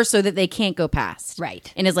car so that they can't go past.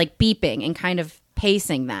 Right. And is like beeping and kind of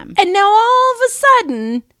pacing them. And now all of a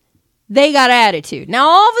sudden, they got attitude. Now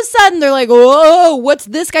all of a sudden, they're like, whoa, what's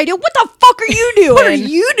this guy doing? What the fuck are you doing? What are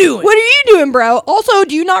you doing? What are you doing, bro? Also,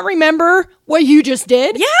 do you not remember what you just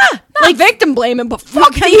did? Yeah. Not victim blaming, but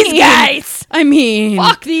fuck I these mean- guys. I mean,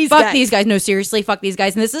 Fuck these guys. No, seriously, fuck these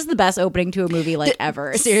guys. And this is the best opening to a movie like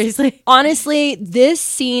ever. Seriously. Honestly, this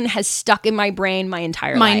scene has stuck in my brain my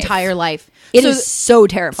entire My life. entire life. It is so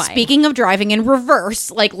terrifying. Speaking of driving in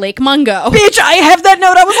reverse, like Lake Mungo. Bitch, I have that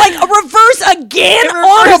note. I was like, a reverse again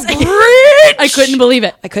on a bridge. I couldn't believe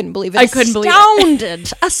it. I couldn't believe it. I couldn't believe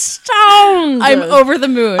it. Astounded. I'm over the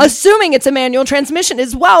moon. Assuming it's a manual transmission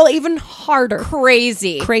as well, even harder.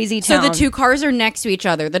 Crazy. Crazy So the town. two cars are next to each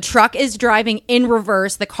other. The truck is driving in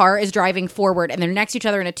reverse. The car is driving forward. And they're next to each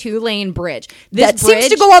other in a 2-lane bridge. This That bridge,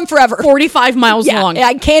 seems to go on forever. 45 miles long.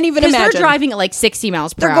 I can't even Because imagine. they're driving at like 60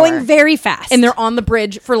 miles per They're hour. going very fast. And they're on the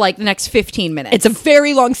bridge for like the next 15 minutes. It's a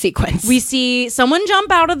very long sequence. We see someone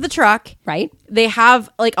jump out of the truck. Right? They have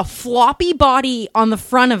like a floppy body on the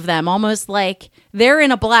front of them, almost like they're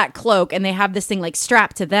in a black cloak and they have this thing like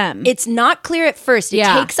strapped to them. It's not clear at first. It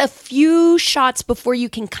Yeah. takes a few shots before you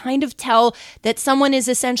can kind of tell that someone is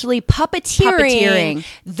essentially puppeteering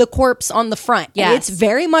the corpse on the front. And Yes. it's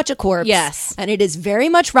very much a corpse. Yes. And it is very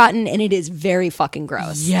much rotten and it is very fucking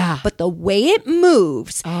gross. Yeah. But the way it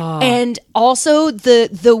moves and also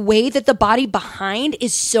the way that the body behind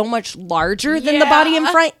is so much larger than the body in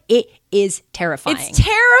Yeah. front, it is terrifying. It's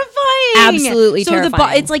terrifying. Absolutely so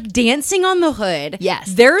terrifying. It's like dancing on the hood.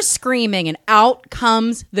 Yes. They're screaming and out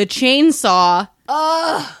comes the chainsaw.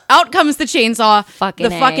 Out comes the chainsaw. Fucking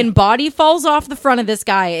the A. fucking body falls off the front of this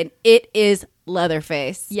guy and it is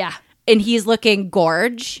Leatherface. Yeah. And he's looking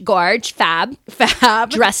gorge. Fab.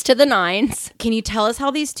 Dressed to the nines. Can you tell us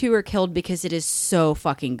how these two are killed? Because it is so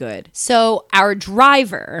fucking good. So our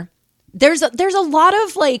driver, there's a lot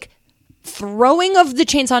of like throwing of the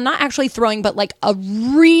chainsaw, not actually throwing, but like a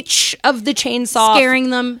reach of the chainsaw,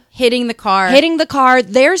 Scaring them, hitting the car. hitting the car.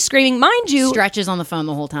 They're screaming, mind you. Stretches on the phone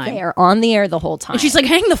the whole time. They are on the air the whole time. And she's like,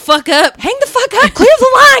 hang the fuck up. hang the fuck up, clear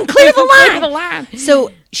the line, clear the line. Clear the line.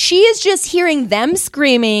 So she is just hearing them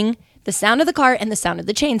screaming, the sound of the car and the sound of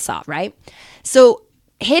the chainsaw, right? So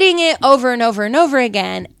hitting it over and over and over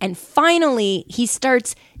again. And finally, he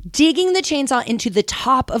starts digging the chainsaw into the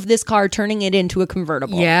top of this car, turning it into a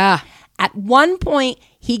convertible. Yeah. At one point,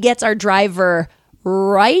 he gets our driver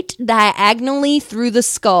right diagonally through the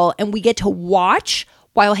skull, and we get to watch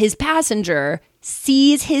while his passenger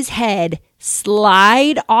sees his head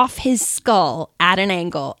slide off his skull at an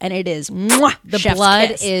angle, and it is The chef's blood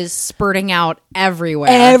kiss. is spurting out everywhere.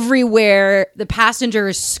 Everywhere, The passenger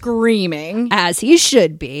is screaming. as he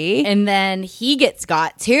should be. And then he gets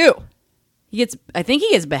got too. I think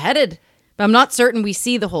he gets beheaded. But I'm not certain we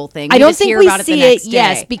see the whole thing. I don't just think hear we about see it the it, next day.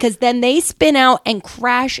 yes, because then they spin out and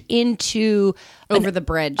crash into Over the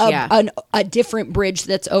bridge, a different bridge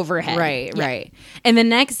that's overhead. Right, Yeah. right. And the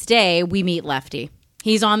next day, we meet Lefty.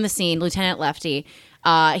 He's on the scene, Lieutenant Lefty.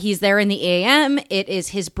 He's there in the AM. It is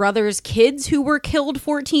his brother's kids who were killed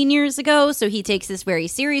 14 years ago, so he takes this very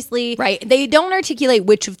seriously. Right. They don't articulate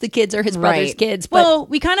which of the kids are his brother's kids. But Well,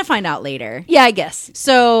 we kind of find out later. yeah, I guess.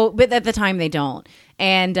 So, but at the time they don't.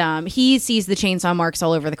 And he sees the chainsaw marks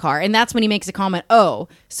all over the car. And that's when he makes a comment, oh,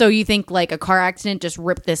 so you think like a car accident just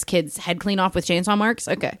ripped this kid's head clean off with chainsaw marks?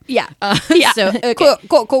 Okay. Yeah. Yeah. So, okay.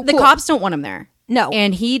 Cool. The cops don't want him there. No.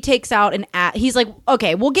 And he takes out an ad. He's like,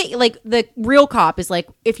 okay, we'll get, like, the real cop is like,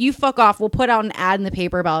 if you fuck off, we'll put out an ad in the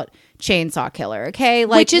paper about chainsaw killer, okay?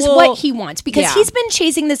 Like, which is what he wants, because Yeah. he's been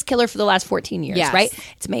chasing this killer for the last 14 years, Yes. right?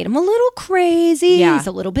 It's made him a little crazy. Yeah. He's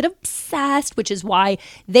a little bit obsessed, which is why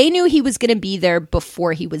they knew he was going to be there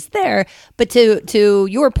before he was there. But to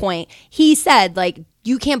your point, he said, like,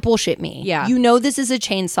 you can't bullshit me. Yeah. You know this is a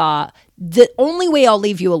chainsaw. The only way I'll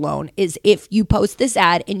leave you alone is if you post this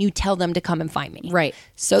ad and you tell them to come and find me. Right.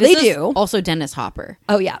 So This they is do. Also Dennis Hopper.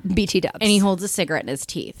 Oh, yeah. BT dubs. And he holds a cigarette in his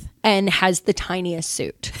teeth. and has the tiniest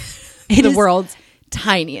suit. The world's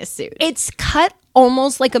tiniest suit. It's cut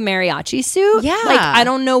almost like a mariachi suit. Yeah. Like, I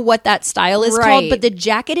don't know what that style is Right. called, but the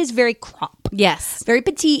jacket is very crop. Yes. Very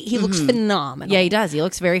petite. He looks phenomenal. Yeah, he does. He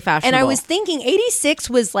looks very fashionable. And I was thinking 86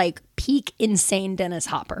 was like peak insane Dennis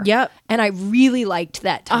Hopper. Yep. And I really liked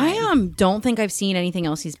that time. I don't think I've seen anything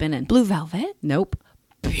else he's been in. Blue Velvet? Nope.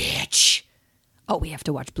 Bitch. Oh, we have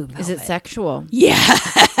to watch Blue Velvet. Is it sexual? Yeah.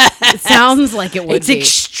 It sounds like it would It's be.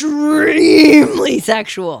 extremely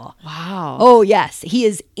sexual. Wow. Oh, yes. He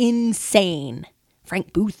is insane.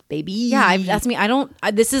 Frank Booth, baby. Yeah, that's me.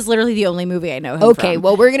 This is literally the only movie I know him Okay, from,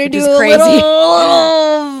 well, we're going to which do is a crazy.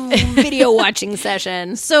 little video watching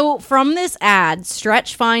session. So from this ad,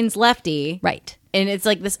 Stretch finds Lefty. Right. And it's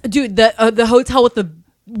like this, dude, the hotel with the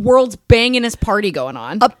world's bangingest party going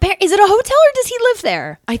on. Is it a hotel or does he live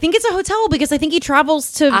there? I think it's a hotel because I think he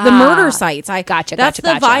travels to the murder sites. Gotcha. That's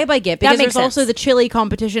the vibe I get, That because makes there's also sense. the chili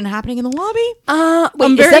competition happening in the lobby.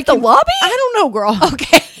 Wait, is that the lobby? I don't know, girl.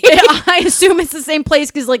 Okay. I assume it's the same place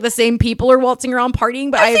because like the same people are waltzing around partying.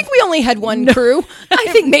 But I think we only had one crew. I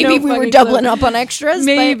think maybe no we were fucking doubling clue. up on extras.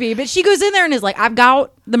 maybe. But she goes in there and is like, "I've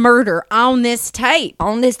got the murder on this tape." But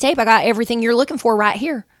on this tape, I got everything you're looking for right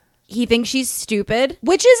here. He thinks she's stupid.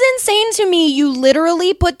 Which is insane to me. You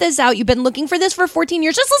literally put this out. You've been looking for this for 14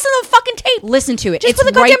 years. Just listen to the fucking tape. Listen to it. Just It's put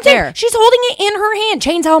the goddamn right there. tape. She's holding it in her hand.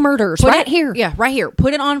 Chainsaw Murders. Put right it- here. Yeah, right here.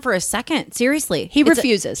 Put it on for a second. Seriously. He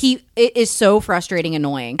refuses. It is so frustrating,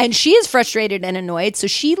 annoying. And she is frustrated and annoyed. So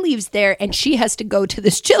she leaves there and she has to go to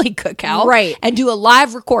this chili cookout. Right. And do a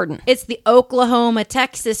live recording. It's the Oklahoma,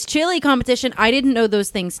 Texas chili competition. I didn't know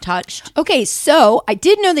those things touched. Okay, so I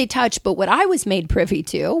did know they touched, but what I was made privy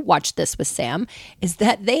to, watch this with Sam, is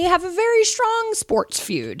that they have a very strong sports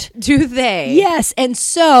feud. Do they? Yes, and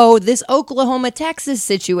so this Oklahoma, Texas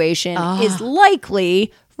situation is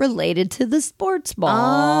likely related to the sports ball.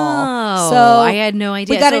 Oh, so I had no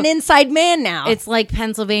idea. We got So an inside man now. It's like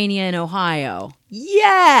Pennsylvania and Ohio.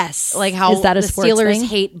 yes, Like how is that a the sports Steelers thing?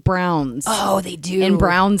 hate Browns. Oh, they do. And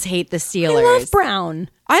Browns hate the Steelers. I love brown.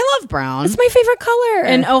 I love brown. It's my favorite color.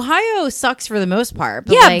 And Ohio sucks for the most part.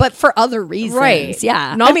 But yeah, like, but for other reasons. Right.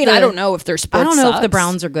 Yeah. Not I mean, the- I don't know if their sports I don't know if the sucks.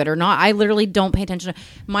 Browns are good or not. I literally don't pay attention.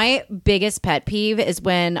 My biggest pet peeve is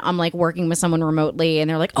when I'm like working with someone remotely and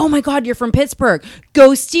they're like, "Oh my God, you're from Pittsburgh.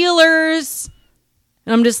 Go Steelers."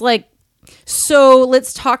 And I'm just like, so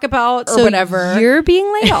let's talk about or So whatever. You're being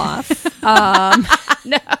laid off.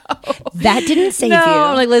 No. That didn't save No,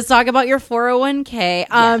 you. like let's talk about your 401k.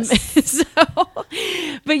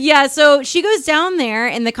 But yeah, so she goes down there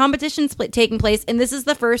and the competition's taking place, and this is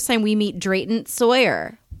the first time we meet Drayton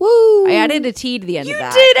Sawyer. Woo. I added a T to the end of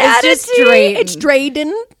that. did add it's a just T. Drayton. It's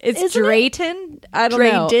Drayden. It's isn't it? Drayton. I don't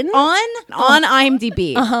Drayton? know. On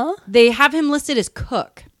IMDb, they have him listed as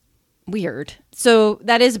cook. Weird. So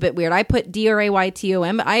that is a bit weird. I put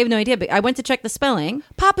Drayton, but I have no idea. But I went to check the spelling.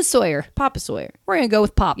 Papa Sawyer. Papa Sawyer. We're going to go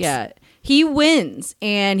with Pops. Yeah. He wins,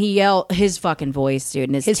 and he yelled his fucking voice, dude,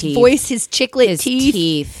 and his teeth. voice, his chiclet His teeth,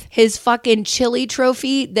 teeth. his fucking chili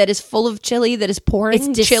trophy that is full of chili that is pouring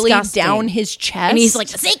It's chili disgusting. down his chest. And he's like,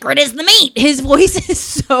 the secret is the meat. His voice is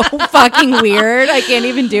so fucking weird. I can't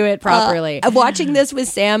even do it properly. I'm watching this with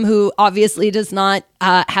Sam, who obviously does not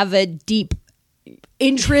have a deep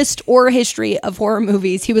interest or history of horror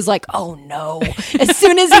movies. He was like, oh no. As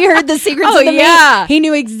soon as he heard the secrets of the meat, he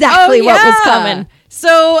knew exactly what was coming.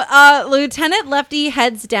 So Lieutenant Lefty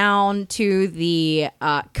heads down to the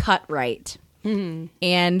cut right. And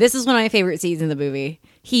this is one of my favorite scenes in the movie.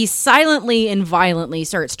 He silently and violently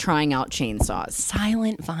starts trying out chainsaws.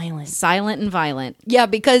 Silent violence. Silent and violent. Yeah,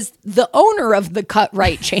 because the owner of the Cut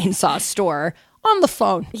Right chainsaw store on the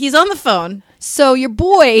phone. He's on the phone. So your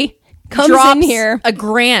boy comes drops in here.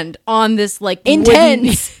 $1,000 on this like In wooden-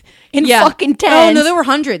 tens. In fucking tens. Oh no, there were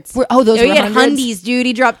hundreds. Those he were had hundreds? hundies, dude.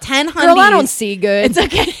 He dropped 10 hundies. Girl, I don't see good. It's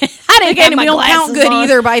okay. I didn't Again, have my we don't count glasses good on.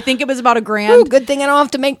 either, but I think it was about $1,000. Ooh, good thing I don't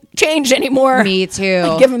have to make change anymore. Me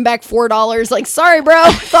too. Give him back $4. Like, sorry,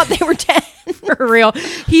 bro. Thought they were 10. For real.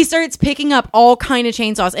 He starts picking up all kind of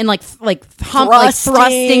chainsaws and Thrusting.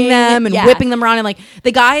 thrusting them and Yeah. whipping them around, and like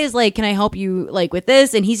the guy is like, "Can I help you like with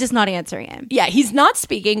this?" And he's just not answering him. Yeah, he's not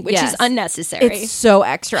speaking, which Yes. is unnecessary. It's so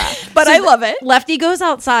extra. But I love it. Lefty goes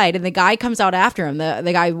outside and the guy comes out after him.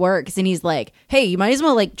 The guy works and he's like, "Hey, you might as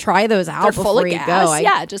well like try those out They're before full of you gas. go."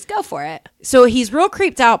 Yeah, just go for it. So he's real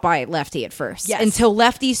creeped out by Lefty at first. Yes. Until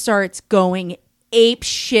Lefty starts going ape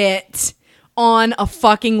shit on a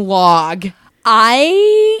fucking log.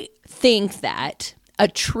 I think that a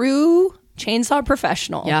true chainsaw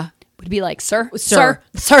professional would be like, sir,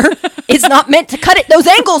 it's not meant to cut it those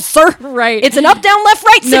angles, sir. Right. It's an up, down, left,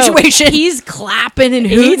 right situation. He's clapping and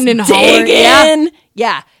hooting and digging. hollering.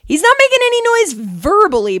 Yeah. He's not making any noise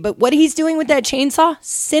verbally, but what he's doing with that chainsaw,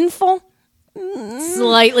 sinful.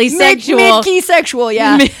 Slightly sexual. Mid-key sexual,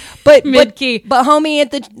 yeah. Mid-key. But homie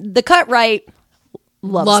at the cut right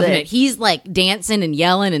loves Loving it. it. He's like dancing and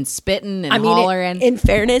yelling and spitting and hollering. In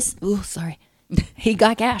fairness, he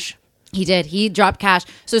got cash. He did. He dropped cash.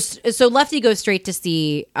 So Lefty goes straight to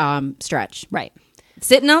see Stretch. Right.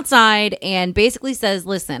 Sitting outside and basically says,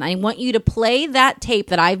 "Listen, I want you to play that tape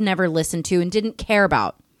that I've never listened to and didn't care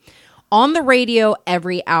about on the radio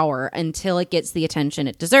every hour until it gets the attention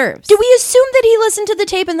it deserves." Do we assume that he listened to the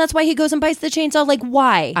tape and that's why he goes and bites the chainsaw? Like,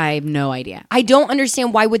 why? I have no idea. I don't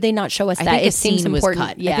understand. Why would they not show us that? think a It seems scene was important.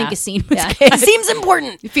 cut. I Yeah. think a scene was cut. It seems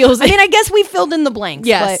important. It feels I mean, I guess we filled in the blanks.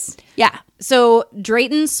 Yes. But yeah. So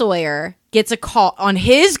Drayton Sawyer gets a call on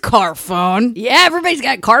his car phone Yeah, everybody's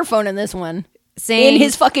got a car phone in this one. saying In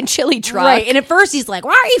his fucking chili truck. Right. And at first he's like,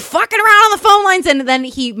 "Why are you fucking around on the phone lines?" And then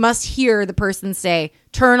he must hear the person say,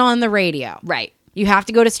 "Turn on the radio." Right. You have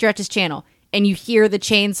to go to Stretch's channel. And you hear the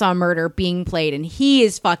chainsaw murder being played, and he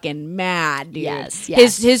is fucking mad, dude. Yes,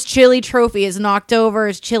 yes. His chili trophy is knocked over.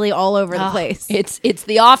 His chili all over the place. It's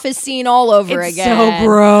the office scene all over It's again. so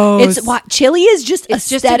gross. It's what chili is just It's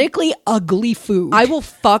just aesthetically ugly food. I will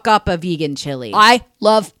fuck up a vegan chili. I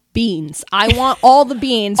love beans. I want all the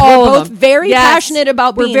beans. All We're of both them. very Yes. passionate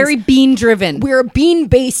about beans. We're very bean driven. We're a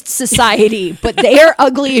bean-based society, but they are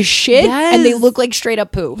ugly as shit, Yes. and they look like straight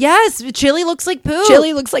up poo. Yes, chili looks like poo.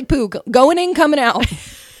 Chili looks like poo. Going in, coming out.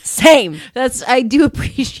 Same. I do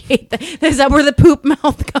appreciate that. Is that where the poop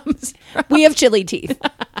mouth comes from? We have chili teeth.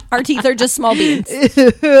 Our teeth are just small beans.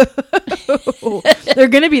 They're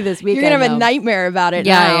gonna be this weekend. You're gonna have though. a nightmare about it.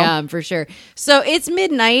 Yeah, now. I am for sure. So it's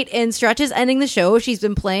midnight and Stretch is ending the show. She's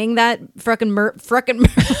been playing that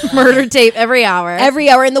frickin' murder tape every hour. Every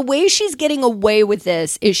hour. And the way she's getting away with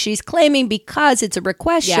this is she's claiming because it's a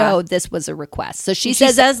request Yeah. show, this was a request. So she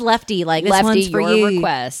says Lefty, like, "This Lefty, one's for your you.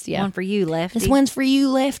 request. Yeah. One for you, Lefty. This one's for you,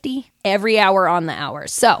 Lefty. Every hour on the hour.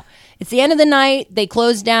 So it's the end of the night. They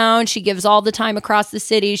close down. She gives all the time across the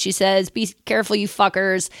city. She says, "Be careful, you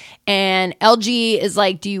fuckers." And LG is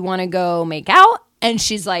like, "Do you want to go make out?" And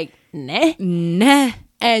she's like, "Nah."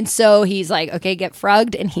 And so he's like, "Okay, get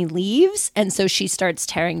frugged." And he leaves. And so she starts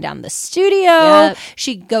tearing down the studio. Yep.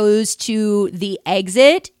 She goes to the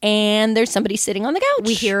exit and there's somebody sitting on the couch.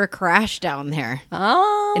 We hear a crash down there.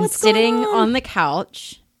 Oh, And what's sitting going on the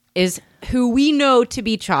couch is who we know to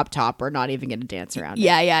be Chop Top. We're not even going to dance around it.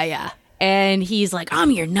 Yeah. And he's like,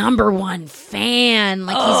 "I'm your number one fan."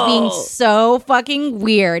 Like, he's being so fucking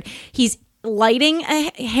weird. He's lighting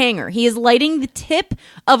a hanger. He is lighting the tip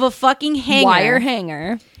of a fucking hanger. Wire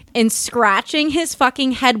hanger. And scratching his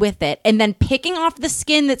fucking head with it. And then picking off the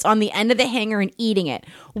skin that's on the end of the hanger and eating it.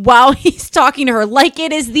 While he's talking to her. Like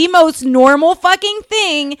it is the most normal fucking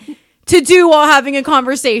thing to do while having a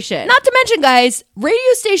conversation. Not to mention, guys, radio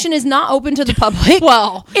station is not open to the public.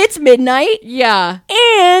 Well, it's midnight. yeah.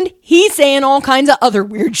 And he's saying all kinds of other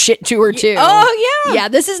weird shit to her, too. Oh, yeah. Yeah,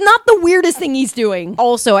 this is not the weirdest thing he's doing.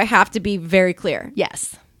 Also, I have to be very clear.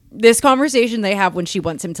 Yes. This conversation they have when she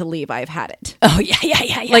wants him to leave, I've had it. Oh,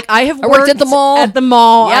 yeah. Like, I have worked at the mall. At the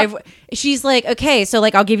mall. Yep. She's like, "Okay, so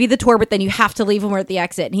like I'll give you the tour, but then you have to leave when we're at the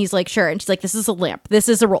exit." And he's like, "Sure." And she's like, "This is a lamp. This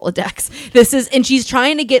is a Rolodex. This is," and she's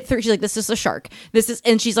trying to get through. She's like, "This is a shark. This is,"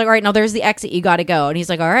 and she's like, "All right, now there's the exit. You got to go." And he's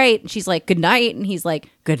like, "All right." And she's like, "Good night." And he's like,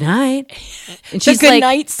 "Good night." And she's the good like,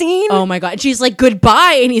 night scene. "Oh my God." And she's like,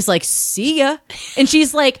 "Goodbye." And he's like, "See ya." And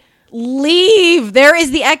she's like, "Leave. There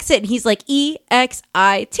is the exit." And he's like,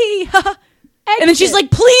 EXIT. And then she's like,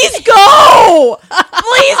 "Please go.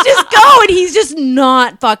 Please just go." And he's just just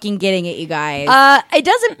not fucking getting it, you guys. It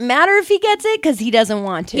doesn't matter if he gets it because he doesn't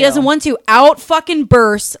want to. He doesn't want to. Out fucking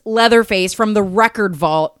bursts Leatherface from the record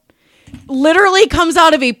vault. Literally comes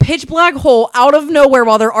out of a pitch black hole out of nowhere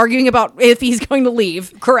while they're arguing about if he's going to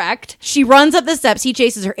leave. Correct. She runs up the steps. He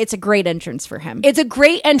chases her. It's a great entrance for him. It's a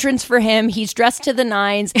great entrance for him. He's dressed to the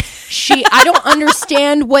nines. I don't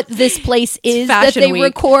understand what this place is that they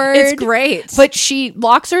record. It's great. But she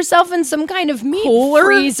locks herself in some kind of meat Cooler?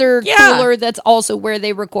 freezer cooler that's also where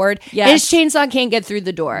they record. Yes. His chainsaw can't get through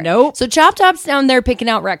the door. Nope. So Chop Top's down there picking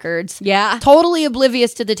out records. Yeah. Totally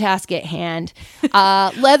oblivious to the task at hand.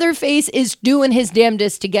 Leatherface is doing his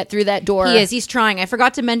damnedest to get through that door. He is. He's trying. I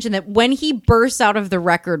forgot to mention that when he bursts out of the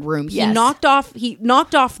record room, he knocked off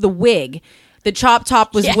the wig that Chop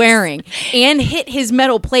Top was wearing and hit his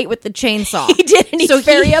metal plate with the chainsaw. He did, and he's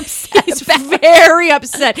very upset. He's very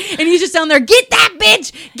upset. And he's just down there, get that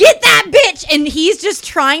bitch! Get that bitch! And he's just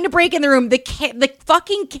trying to break in the room. The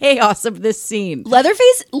fucking chaos of this scene.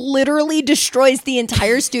 Leatherface literally destroys the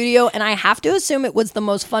entire studio, and I have to assume it was the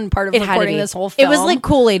most fun part of recording this whole film. It was like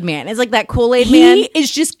Kool-Aid Man. It's like that Kool-Aid Man. He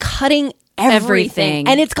is just cutting everything.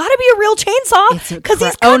 And it's got to be a real chainsaw because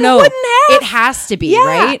he's cut wooden half. It has to be,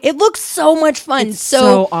 right? It looks so much fun. It's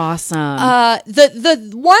so awesome.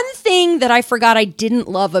 The one thing that I forgot I didn't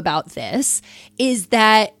love about this is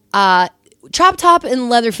that Chop Top and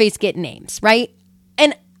Leatherface get names, right?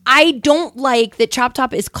 And I don't like that Chop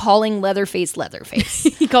Top is calling Leatherface Leatherface.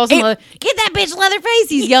 He calls him get that bitch Leatherface.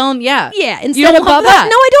 He's yelling, yeah, instead of Bubba. That?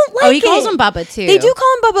 No, I don't like it. Oh, he calls him Bubba too. They do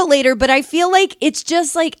call him Bubba later, but I feel like it's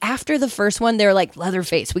just like after the first one, they're like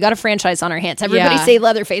Leatherface. We got a franchise on our hands. Everybody say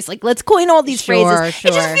Leatherface. Like, let's coin all these phrases.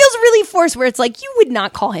 It just feels really forced where it's like you would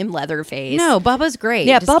not call him Leatherface. No, Bubba's great.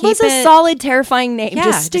 Yeah, just Bubba's a solid, terrifying name. Yeah,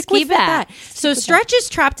 just stick with that. So Stretch is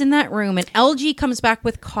trapped in that room, and LG comes back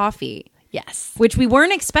with coffee. Yes. Which we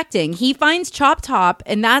weren't expecting. He finds Chop Top,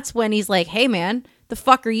 and that's when he's like, hey, man, the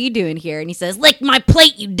fuck are you doing here? And he says, lick my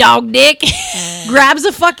plate, you dog dick. Grabs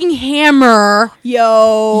a fucking hammer.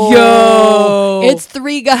 Yo. It's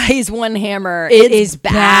 3 guys, 1 hammer. It is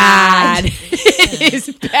bad. It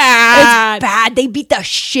is bad. It's bad. They beat the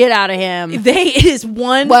shit out of him. It is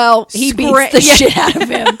one. Well, he beats the shit out of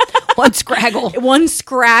him. One scraggle. One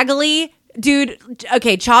scraggly. Dude,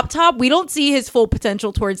 okay, Chop Top, we don't see his full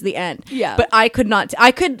potential towards the end. Yeah. But I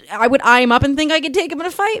would eye him up and think I could take him in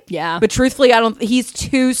a fight. Yeah. But truthfully, he's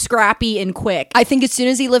too scrappy and quick. I think as soon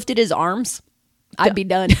as he lifted his arms, I'd be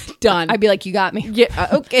done. Done. I'd be like, you got me. Yeah,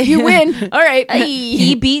 okay. You win. All right.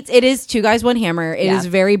 He beats, it is 2 guys, 1 hammer. It is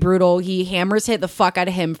very brutal. He hammers hit the fuck out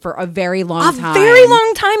of him for a very long time. A very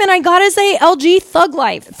long time. And I gotta say, LG, thug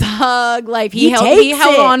life. Thug life. He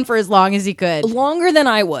held on for as long as he could. Longer than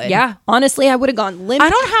I would. Yeah. Honestly, I would have gone limp. I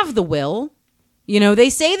don't have the will. You know, they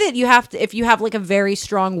say that you have to, if you have like a very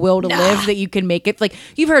strong will to live, that you can make it. Like,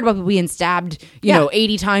 you've heard about people being stabbed, you know,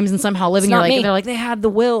 80 times and somehow living. They're like, they had the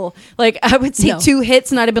will. Like, I would say 2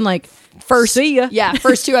 hits and I'd have been like, first, see ya. Yeah,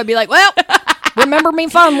 first 2, I'd be like, well, remember me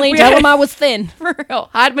fondly. Tell him I was thin. For real.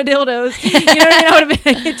 Hide my dildos. You know what I mean? I would have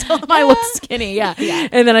been, tell him I was skinny. Yeah.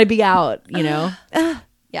 And then I'd be out, you know?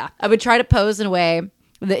 Yeah. I would try to pose in a way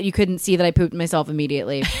that you couldn't see that I pooped myself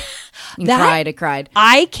immediately. I cried.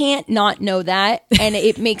 I can't not know that, and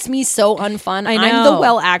it makes me so unfun. I know. I'm the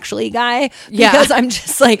well actually guy because I'm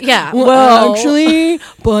just like, well, actually,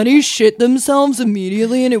 bunnies shit themselves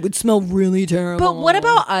immediately, and it would smell really terrible. But what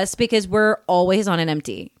about us? Because we're always on an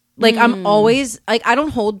empty. Like, I'm always, like, I don't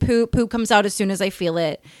hold poop. Poop comes out as soon as I feel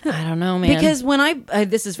it. I don't know, man. Because when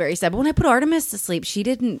this is very sad, but when I put Artemis to sleep, she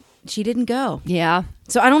didn't go. Yeah.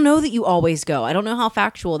 So I don't know that you always go. I don't know how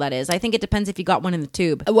factual that is. I think it depends if you got one in the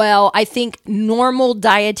tube. Well, I think normal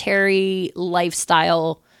dietary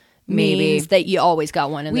lifestyle means that you always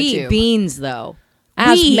got one in the tube. We eat beans, though.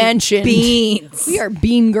 As mentioned. Beans. We are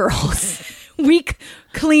bean girls. We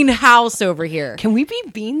clean house over here. Can we be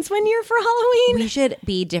beans one year for Halloween? We should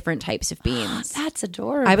be different types of beans. That's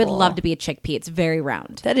adorable. I would love to be a chickpea. It's very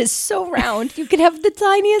round. That is so round. You could have the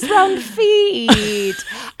tiniest round feet.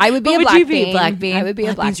 I would be a black bean. Black bean. I would be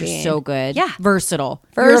a black beans bean. Are so good. Yeah. Versatile.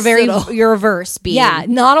 Versatile. You're a verse bean. Yeah.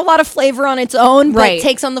 Not a lot of flavor on its own, right. but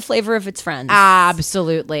takes on the flavor of its friends.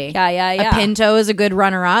 Absolutely. Yeah. A pinto is a good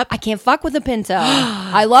runner-up. I can't fuck with a pinto.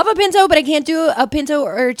 I love a pinto, but I can't do a pinto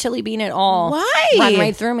or a chili bean at all. Why? Run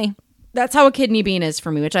right through me. That's how a kidney bean is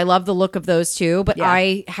for me, which I love the look of those too, but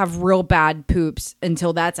I have real bad poops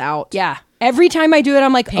until that's out. Yeah. Every time I do it,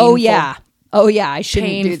 I'm like, Painful. oh yeah, I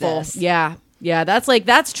shouldn't do this. Yeah.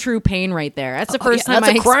 That's true pain right there. That's the first time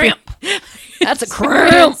that's a cramp. That's a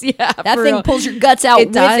crown. Yeah, that for thing real. pulls your guts out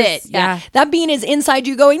with does, it. yeah. That bean is inside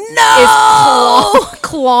you going, no!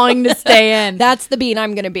 Clawing to stay in. That's the bean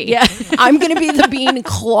I'm going to be. Yeah. I'm going to be the bean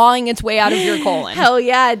clawing its way out of your colon. Hell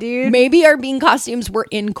yeah, dude. Maybe our bean costumes were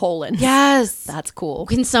in colon. Yes. That's cool.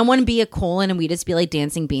 Can someone be a colon and we just be like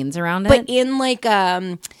dancing beans around But it? in like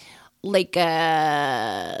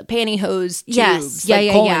pantyhose tubes. Yes. like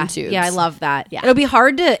Yeah. colon tubes. Yeah, I love that. Yeah. It'll be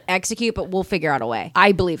hard to execute, but we'll figure out a way.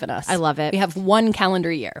 I believe in us. I love it. We have one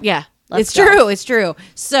calendar year. Yeah. Let's It's go. true. It's true.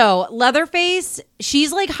 So Leatherface,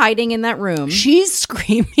 she's like hiding in that room. She's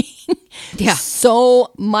screaming Yeah.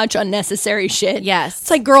 so much unnecessary shit. Yes.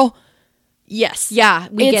 It's like, girl, yes. Yeah,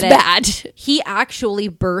 we it's get it. bad. He actually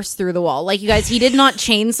burst through the wall. Like, you guys, he did not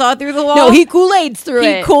chainsaw through the wall. No, he Kool-Aids through He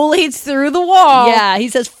it. Kool-Aids through the wall. Yeah, he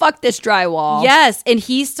says, fuck this drywall. Yes, and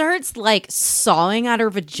he starts like sawing at her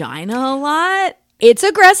vagina a lot, It's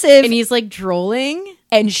aggressive. and he's like drooling.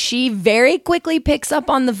 And she very quickly picks up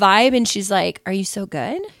on the vibe and she's like, are you so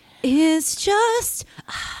good? It's just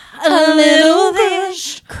a little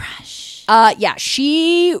bit crush. Yeah,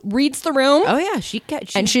 she reads the room Oh yeah,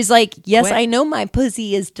 and she's like, yes, Quit. I know my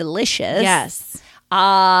pussy is delicious. yes.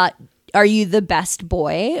 Are you the best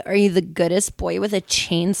boy? Are you the goodest boy with a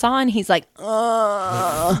chainsaw? And he's like,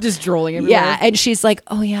 Just drooling everywhere. yeah. And she's like,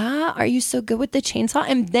 oh yeah, are you so good with the chainsaw?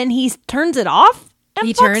 And then he turns it off. And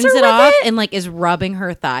He fucks turns her it with off and like is rubbing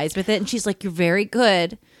her thighs with it, and she's like, "You're very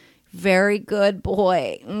good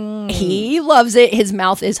boy." He loves it. His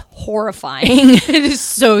mouth is horrifying. It is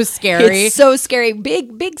so scary. It's so scary.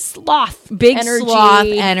 Big sloth. Big energy sloth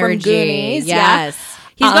from energy. Goonies. Yes. Yeah.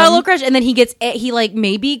 He's got a little crush, and then he like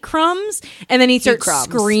maybe crumbs, and then he starts crumbs.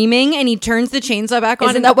 screaming, and he turns the chainsaw back on.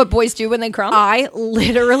 Isn't and that what boys do when they crumb? I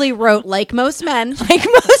literally wrote, like most men, like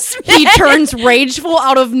most men. he turns rageful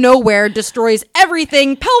out of nowhere, destroys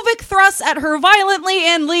everything, pelvic thrusts at her violently,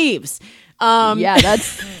 and leaves. Yeah,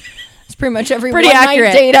 that's pretty much every Pretty one-night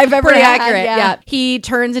accurate. date I've ever Pretty had. accurate. Yeah. He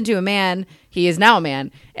turns into a man. He is now a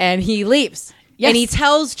man, and he leaves. Yes. And he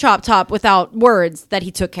tells Chop Top without words that he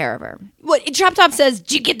took care of her. What Chop Top says,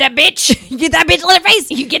 did you get that bitch? You get that bitch, Leatherface?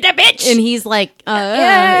 You get that bitch? And he's like,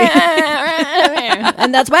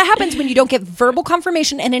 And that's what happens when you don't get verbal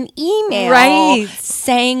confirmation in an email Right.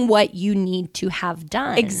 saying what you need to have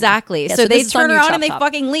done. Exactly. Yeah, so they this is on turn you, around Chop and they Top.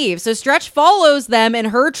 fucking leave. So Stretch follows them in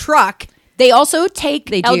her truck. They also take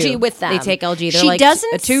They LG do. with them. They take LG. They're like a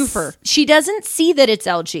twofer. She doesn't see that it's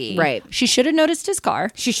LG. Right. She should have noticed his car.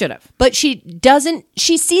 She should have. But she doesn't.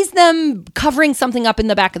 She sees them covering something up in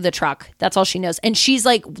the back of the truck. That's all she knows. And she's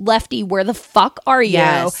like, Lefty, where the fuck are you?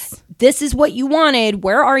 Yes. This is what you wanted.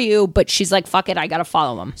 Where are you? But she's like, fuck it. I got to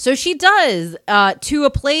follow him. So she does to a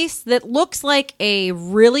place that looks like a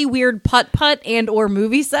really weird putt-putt and or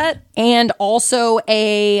movie set. And also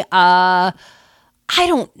I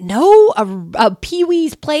don't know, a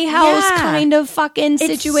Pee-wee's Playhouse Yeah. kind of fucking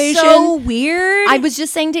situation. It's so weird. I was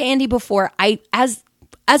just saying to Andy before, as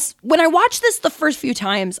when I watched this the first few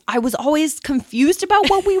times, I was always confused about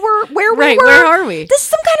what we were, where we Right, were. where are we? This is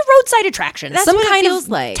some kind of roadside attraction. That's some what it kind feels of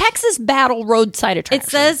like. Texas battle roadside attraction. It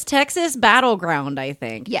says Texas Battleground, I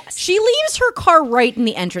think. Yes. She leaves her car right in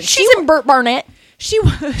the entrance. she's in Burt Barnett. She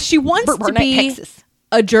wants Burt to Barnett, be Texas.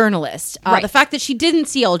 a journalist. Right. The fact that she didn't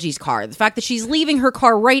see LG's car, the fact that she's leaving her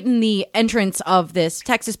car right in the entrance of this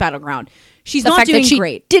Texas Battleground. She's The not fact doing that she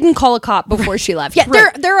great. didn't call a cop before she left. Yeah,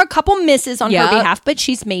 Right. there are a couple misses on Yeah. her behalf, but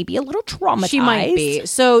she's maybe a little traumatized. She might be.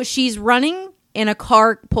 So she's running and a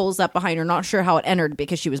car pulls up behind her. Not sure how it entered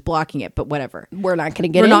because she was blocking it, but whatever. We're not going to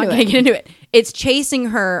get We're into not it. going to get into it. It's chasing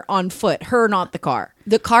her on foot. Her, not the car.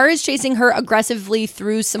 The car is chasing her aggressively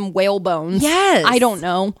through some whale bones. Yes. I don't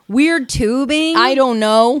know. Weird tubing. I don't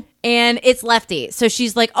know. And it's Lefty. So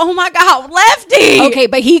she's like, oh my God, Lefty. Okay,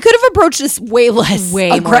 but he could have approached this way less Way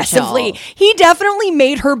more aggressively. chill. He definitely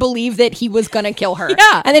made her believe that he was going to kill her.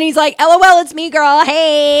 Yeah. And then he's like, LOL, it's me, girl.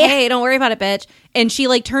 Hey. Hey, don't worry about it, bitch. And she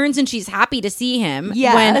like turns and she's happy to see him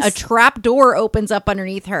Yes. when a trap door opens up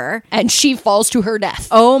underneath her. And she falls to her death.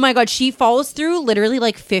 Oh my God, she falls through literally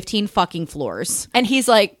like 15 fucking floors. And he's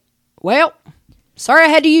like, well, sorry I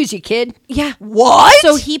had to use you, kid. Yeah. What?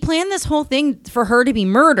 So he planned this whole thing for her to be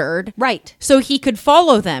murdered. Right. So he could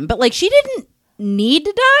follow them. But like she didn't need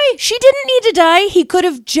to die. She didn't need to die. He could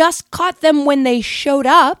have just caught them when they showed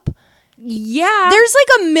up. Yeah. There's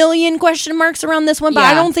like a million question marks around this one, but I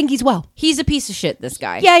Yeah. don't think he's well. He's a piece of shit, this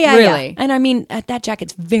guy. Yeah. Really. And I mean, that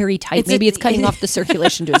jacket's very tight. Maybe it's cutting off the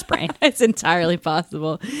circulation to his brain. It's entirely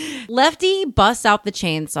possible. Lefty busts out the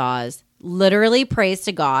chainsaws, literally prays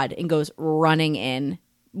to God, and goes running in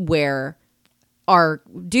where our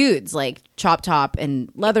dudes like Chop Top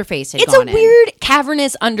and Leatherface had It's a gone in. weird,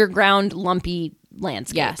 cavernous, underground, lumpy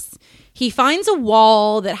landscape. Yes. He finds a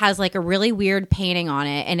wall that has like a really weird painting on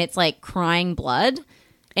it, and it's like crying blood,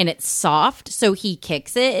 and it's soft. So he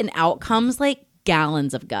kicks it, and out comes like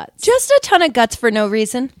gallons of guts. Just a ton of guts for no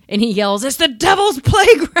reason. And he yells, "It's the devil's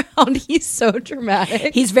playground." He's so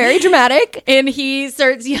dramatic. He's very dramatic. And he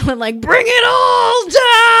starts yelling like, "Bring it all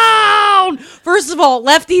down!" First of all,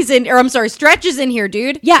 Stretch is in here,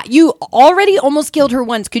 dude. Yeah, you already almost killed her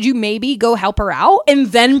once. Could you maybe go help her out? And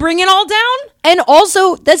then bring it all down? And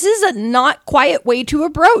also, this is a not quiet way to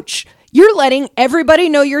approach. You're letting everybody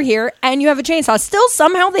know you're here and you have a chainsaw. Still,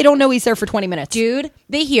 somehow they don't know he's there for 20 minutes. Dude,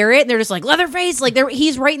 they hear it and they're just like, Leatherface, like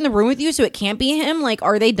he's right in the room with you, so it can't be him. Like,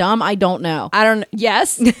 are they dumb? I don't know.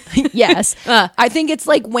 Yes. Yes. I think it's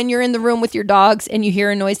like when you're in the room with your dogs and you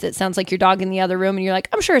hear a noise that sounds like your dog in the other room and you're like,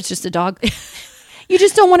 I'm sure it's just a dog. You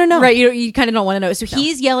just don't want to know. Right. You kind of don't want to know. So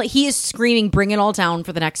he's yelling, he is screaming, "Bring it all down"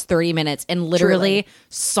 for the next 30 minutes and literally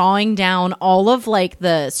sawing down all of like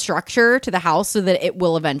the structure to the house so that it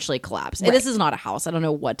will eventually collapse. Right. And this is not a house. I don't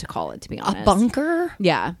know what to call it, to be honest. A bunker?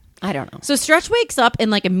 Yeah. I don't know. So Stretch wakes up in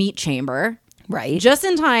like a meat chamber. Right. Just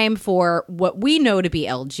in time for what we know to be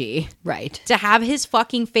LG. Right. To have his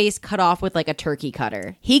fucking face cut off with like a turkey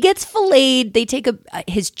cutter. He gets filleted. They take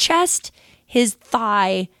his chest, his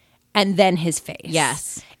thigh, and then his face.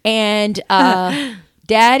 Yes. And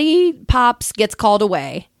Daddy Pops gets called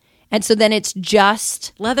away. And so then it's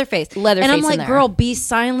just Leatherface. And I'm like, girl, be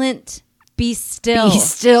silent. Be still. Be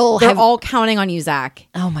still. They're all counting on you, Zach.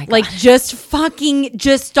 Oh my God. Like, just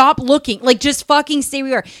stop looking. Like, just fucking stay where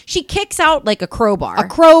you are. She kicks out like a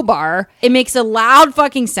crowbar. It makes a loud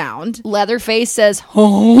fucking sound. Leatherface says,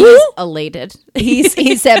 "Oh." He's elated. He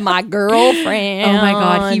said, "My girlfriend." Oh my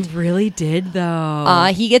God, he really did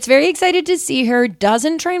though. He gets very excited to see her.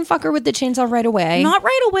 Doesn't try and fuck her with the chainsaw right away. Not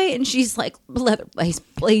right away. And she's like, "Leatherface,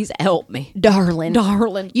 please help me. Darling,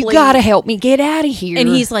 You please. Gotta help me. Get out of here." And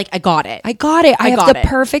he's like, "I got it. I have the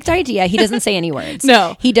perfect idea." He doesn't say any words.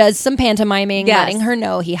 No. He does some pantomiming, Yes. letting her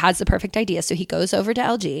know he has the perfect idea. So he goes over to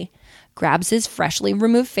LG, grabs his freshly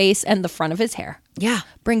removed face and the front of his hair. Yeah.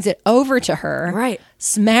 Brings it over to her. Right.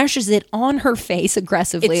 Smashes it on her face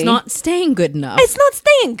aggressively. It's not staying good enough. It's not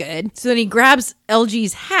staying good. So then he grabs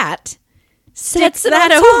LG's hat, Sticks sticks it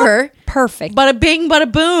that on top. over. Perfect. Bada bing, bada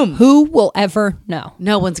boom. Who will ever know?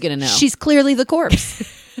 No one's going to know. She's clearly the corpse.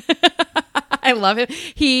 I love him.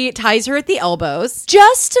 He ties her at the elbows.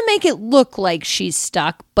 Just to make it look like she's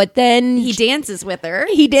stuck, but then He dances with her.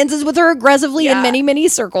 he dances with her aggressively in Yeah. many, many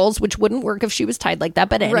circles, which wouldn't work if she was tied like that.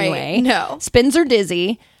 But anyway, Right. No. Spins her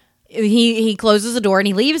dizzy. He closes the door and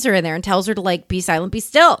he leaves her in there and tells her to like be silent, be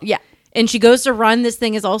still. Yeah. And she goes to run. This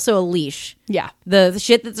thing is also a leash. Yeah. The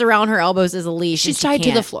shit that's around her elbows is a leash. She's and she tied to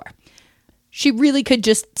the can't. floor. She really could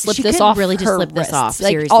just slip She this could off. really just her slip this wrists. off,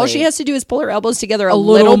 Like, seriously. all she has to do is pull her elbows together a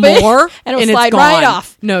little bit more and it'll it's slide gone. right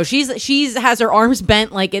off. No, she's has her arms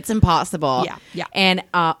bent like it's impossible. Yeah, yeah. And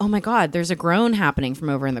oh my God, there's a groan happening from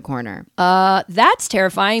over in the corner. That's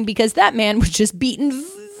terrifying because that man was just beaten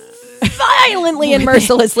violently and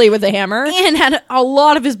mercilessly with a hammer. And had a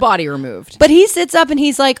lot of his body removed. But he sits up and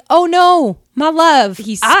he's like, "Oh no, my love,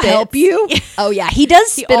 I'll spits. help you." Oh yeah, he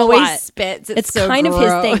does spit He a always lot. spits. It's so kind of his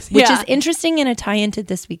gross. thing, which Yeah. is interesting and a tie into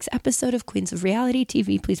this week's episode of Queens of Reality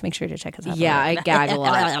TV. Please make sure to check us out. Yeah, I gag a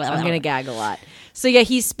lot. I'm going to gag a lot. So yeah,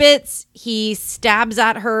 he spits, he stabs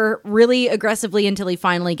at her really aggressively until he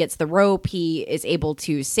finally gets the rope. He is able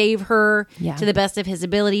to save her to the best of his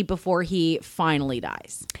ability before he finally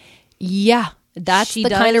dies. Yeah, that's She the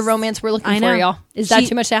kind of does- romance we're looking I know. for, y'all. Is that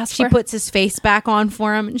too much to ask She for? puts his face back on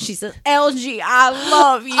for him and she says, "LG, I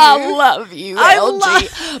love you. I love you, I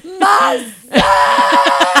LG. My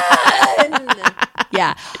son.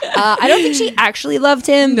 Yeah. I don't think she actually loved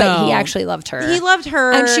him, but he No. actually loved her. He loved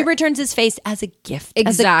her. And she returns his face as a gift, as a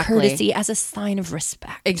Exactly. courtesy, as a sign of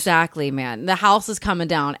respect. Exactly, man. The house is coming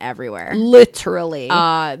down everywhere. Literally.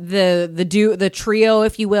 The trio,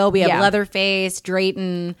 if you will. We have Yeah. Leatherface,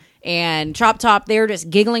 Drayton, and Chop Top. They're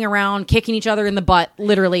just giggling around, kicking each other in the butt,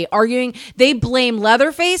 literally arguing. They blame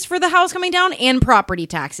Leatherface for the house coming down and property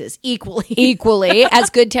taxes Equally,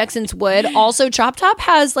 as good Texans would. Also, Chop Top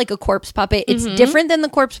has like a corpse puppet. It's different than the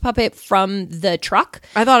corpse puppet from the truck.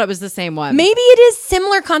 I thought it was the same one. Maybe it is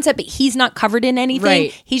similar concept, but he's not covered in anything.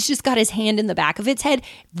 Right. He's just got his hand in the back of its head.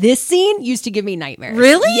 This scene used to give me nightmares.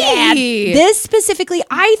 Really? Yeah. This specifically,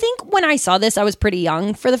 I think when I saw this, I was pretty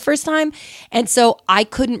young for the first time. And so I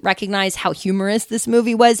couldn't recognize how humorous this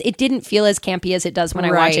movie was, it didn't feel as campy as it does when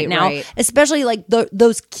I watch it now. Right. Especially like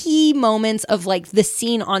those key moments of like the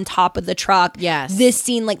scene on top of the truck. Yes. This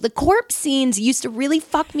scene, like the corpse scenes used to really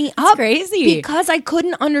fuck me up. crazy. Because I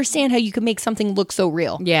couldn't understand how you could make something look so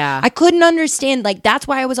real. Yeah. I couldn't understand. Like, that's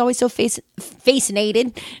why I was always so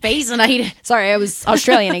fascinated. Sorry, I was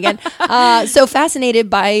Australian again. So fascinated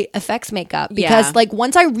by effects makeup. Because like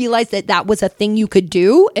once I realized that was a thing you could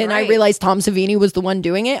do, and I realized Tom Savini was the one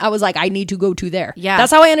doing it, I was like, I need to go to there. Yeah.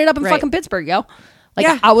 That's how I ended up in fucking Pittsburgh, yo.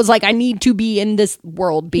 Like, I was like, I need to be in this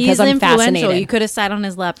world because I'm fascinated. You could have sat on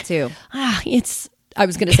his lap too. I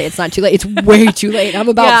was going to say it's not too late. It's way too late. I'm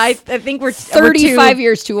about I think we're 35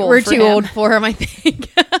 years too old. We're too old for him, I think.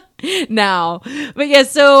 Now. But yeah,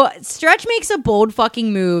 so Stretch makes a bold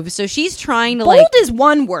fucking move. So she's trying to bold is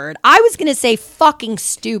one word. I was going to say fucking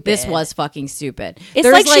stupid. This was fucking stupid. It's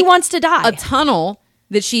like she wants to die. A tunnel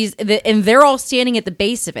and they're all standing at the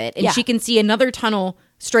base of it, and she can see another tunnel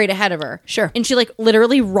straight ahead of her. Sure. And she like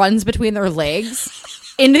literally runs between their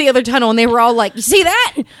legs into the other tunnel, and they were all like, "You see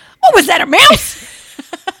that? Oh, was that a mouse?"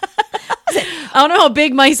 I don't know how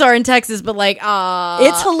big mice are in Texas, but like,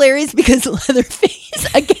 it's hilarious because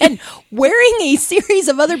Leatherface, again, wearing a series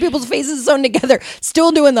of other people's faces sewn together,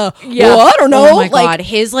 still doing the, well, I don't know. Oh my God.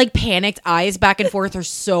 His like panicked eyes back and forth are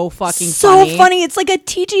so fucking so funny. It's like a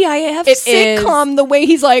TGIF sitcom, the way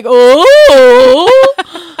he's like, oh.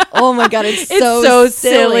 Oh my God, it's so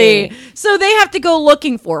silly. So they have to go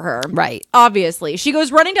looking for her. Right. Obviously. She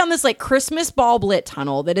goes running down this like Christmas bulb lit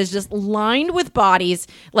tunnel that is just lined with bodies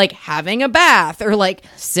like having a bath or like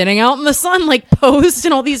sitting out in the sun like posed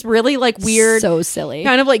in all these really like weird, so silly,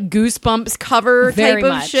 kind of like Goosebumps cover Very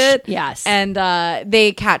type of much. shit. Yes. And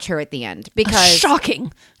they catch her at the end because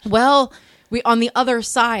shocking. Well, we on the other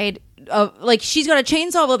side like she's got a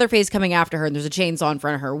chainsaw of Leatherface coming after her, and there's a chainsaw in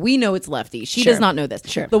front of her. We know it's Lefty. She does not know this.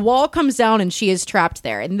 Sure. The wall comes down and she is trapped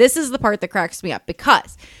there. And this is the part that cracks me up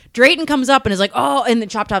because Drayton comes up and is like, oh, and the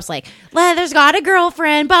Chop Top's like, Leather's got a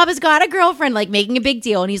girlfriend. Baba's got a girlfriend, like making a big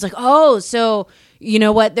deal. And he's like, oh, so you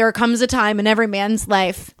know what? There comes a time in every man's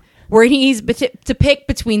life where he needs to pick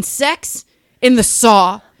between sex and the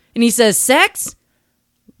saw. And he says, sex?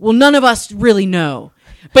 Well, none of us really know.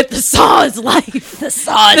 But the saw is life. The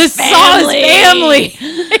saw is family.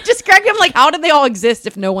 It just cracked me. I'm like, how did they all exist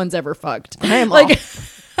if no one's ever fucked? Grandma. Like,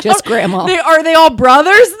 just grandma. Are they all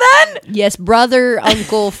brothers then? Yes, brother,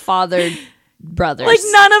 uncle, father, brothers. Like,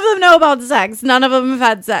 none of them know about sex. None of them have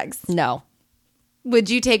had sex. No. Would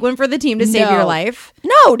you take one for the team to save your life?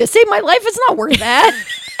 No, to save my life, it's not worth that.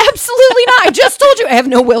 Absolutely not. I just told you I have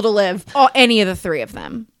no will to live. Oh, any of the three of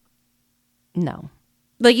them. No.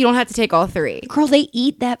 Like, you don't have to take all three. Girl, they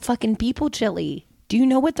eat that fucking people chili. Do you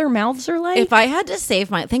know what their mouths are like? If I had to save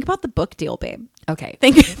think about the book deal, babe. Okay.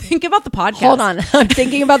 Think about the podcast. Hold on. I'm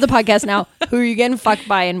thinking about the podcast now. Who are you getting fucked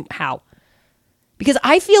by and how? Because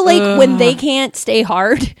I feel like when they can't stay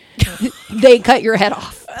hard, they cut your head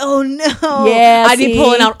off. Oh, no. Yeah, I'd be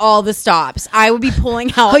pulling out all the stops. I would be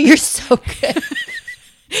pulling out. Oh, you're so good.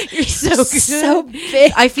 You're so good. So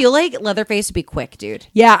big. I feel like Leatherface would be quick, dude.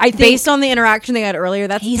 Yeah, I think based on the interaction they had earlier,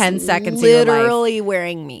 that's 10 seconds. Literally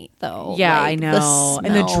wearing meat, though. Yeah, like, I know. The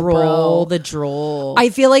and the smell, droll, bro. the droll.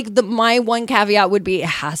 I feel like my one caveat would be it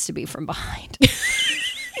has to be from behind.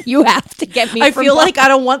 You have to get me. I feel like I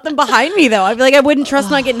don't want them behind me though. I feel like I wouldn't trust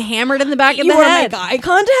not getting hammered in the back of the head. You want to make eye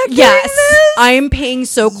contact? Yes, during this? I am paying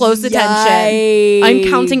so close attention. I'm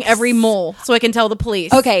counting every mole so I can tell the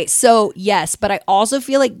police. Okay, so yes, but I also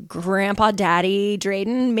feel like Grandpa Daddy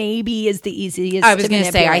Drayton maybe is the easiest. I was going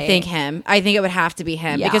to say, I manipulate. think him. I think it would have to be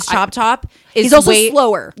him Yeah, because Chop Top is he's also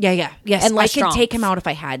slower. Yeah. Yes, And less I could strong. take him out if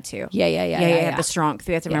I had to. Yeah. The strong.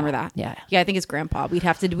 We have to remember that. Yeah. I think it's Grandpa. We'd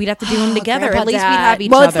have to do him together. Grandpa At least Dad. we'd have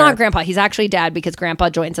each Well, other. it's not Grandpa. He's actually Dad because Grandpa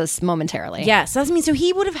joins us momentarily. Yes, that's me. So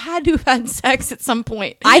he would have had to have had sex at some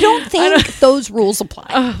point. I don't think those rules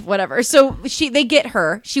apply. Whatever. So they get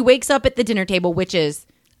her. She wakes up at the dinner table, which is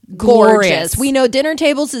Gorgeous. We know dinner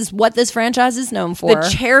tables is what this franchise is known for. The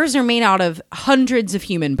chairs are made out of hundreds of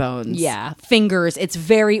human bones. Yeah. Fingers. It's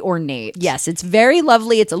very ornate. Yes, it's very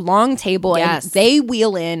lovely. It's a long table. Yes. And they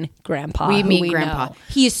wheel in Grandpa. We who meet Grandpa. know.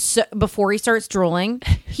 He is so, before he starts drooling,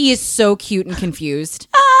 he is so cute and confused.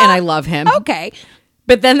 And I love him. Okay.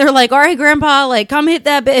 But then they're like, all right, Grandpa, like, come hit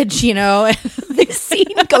that bitch, you know? This scene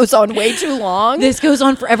goes on way too long. This goes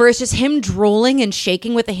on forever. It's just him drooling and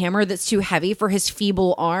shaking with a hammer that's too heavy for his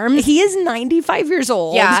feeble arms. He is 95 years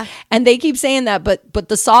old. Yeah. And they keep saying that, but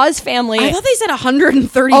the Saw is family. I thought they said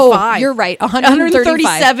 135. Oh, you're right.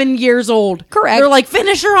 137 years old. Correct. They're like,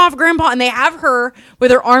 finish her off, Grandpa. And they have her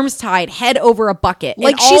with her arms tied, head over a bucket.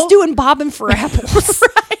 like And she's doing bobbing for apples.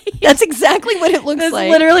 Right. That's exactly what it looks That's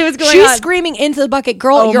like. literally what's going She's on. screaming into the bucket.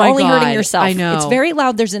 Girl, Oh you're my only hurting God. yourself. I know. It's very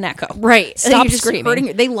loud. There's an echo. Right. Stop You're just screaming.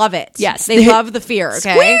 hurting- They love it. Yes. They love the fear. Okay.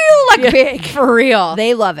 Squeal like a pig. For real.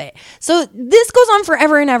 They love it. So this goes on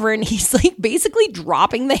forever and ever, and he's like basically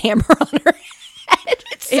dropping the hammer on her head.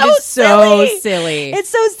 It's It so is so silly. silly. It's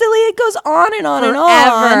so silly. It goes on and on and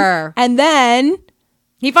Forever. on. And then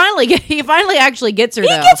He finally actually gets her, he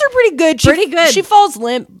though. gets her pretty good. Pretty good. She falls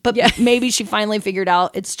limp, but maybe she finally figured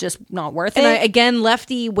out it's just not worth And it. again,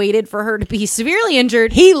 Lefty waited for her to be severely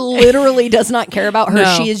injured. He literally does not care about her.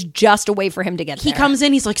 No. She is just a way for him to get He there. comes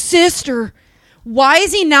in, he's like, sister. Why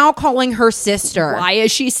is he now calling her sister? Why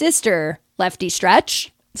is she sister? Lefty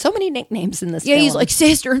Stretch. So many nicknames in this Yeah, film. he's like,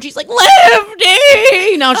 sister. And she's like,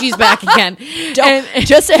 Lefty. Now she's back again.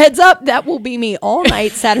 Just a heads up, that will be me all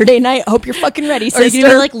night, Saturday night. Hope you're fucking ready, Are you sister.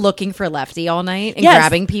 gonna be like looking for Lefty all night and Yes.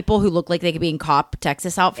 grabbing people who look like they could be in cop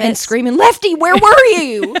Texas outfits and screaming, Lefty, where were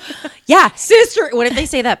you? Yeah. sister? What if they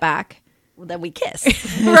say that back? Well, then we kiss.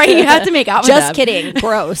 Right, you have to make out with Just them. kidding.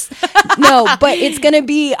 Gross. No, but it's going to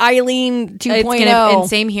be Eileen 2.0. It's gonna, and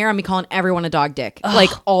same here. I'm gonna be calling everyone a dog dick, like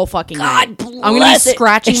all fucking night. God bless I'm gonna be it.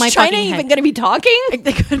 scratching Is my China fucking even head. going to be talking?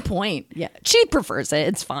 Good point. Yeah. She prefers it.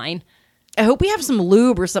 It's fine. I hope we have some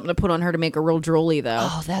lube or something to put on her to make her real drooly, though.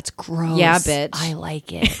 Oh, that's gross. Yeah, bitch. I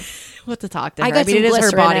like it. What to talk to her? I got mean, some it is her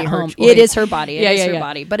glycerin body. at Her home. choice. It is her body. It Yeah, is yeah, her yeah.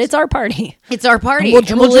 body. But it's our party. It's our party. And we'll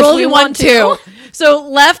drool if we want to. So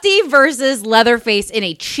Lefty versus Leatherface in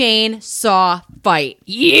a chainsaw fight.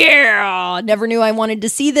 Yeah. Never knew I wanted to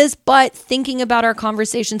see this, but thinking about our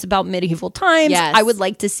conversations about medieval times, Yes. I would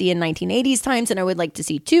like to see in 1980s times, and I would like to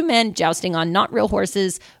see two men jousting on not real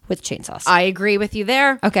horses with chainsaws. I agree with you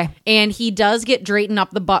there. Okay. And he does get Drayton up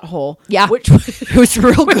the butthole. Yeah. Which was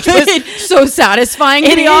real which good. was so satisfying, to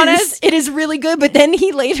It be is. honest. It is really good, but then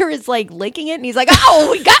he later is like licking it, and he's like,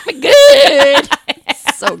 "Oh, he got me good."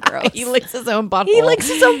 So gross. He licks his own butthole. He licks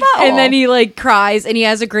his own butthole. And then he like cries and he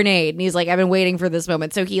has a grenade. And he's like, I've been waiting for this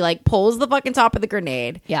moment. So he like pulls the fucking top of the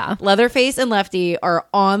grenade. Yeah. Leatherface and Lefty are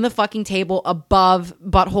on the fucking table above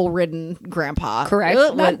butthole ridden grandpa. Correct.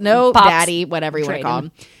 No, Pops daddy, whatever you want to call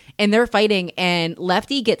him. And they're fighting, and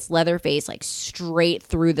Lefty gets Leatherface like straight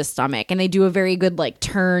through the stomach, and they do a very good like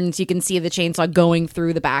turns. You can see the chainsaw going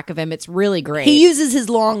through the back of him. It's really great. he uses his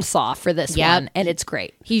long saw for this Yep. one, and it's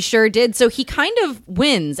great. He sure did. So he kind of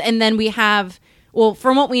wins. And then we have, well,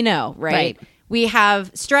 from what we know, right? We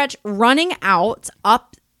have Stretch running out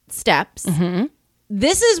up steps. Mm-hmm.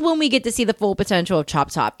 This is when we get to see the full potential of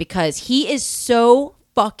Chop Top because he is so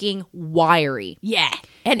fucking wiry. Yeah.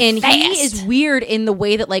 And fast. he is weird in the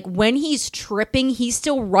way that, like, when he's tripping, he's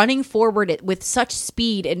still running forward with such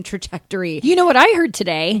speed and trajectory. You know what I heard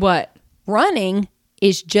today? What? Running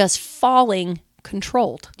is just falling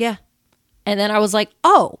controlled. Yeah. And then I was like,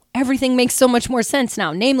 oh, everything makes so much more sense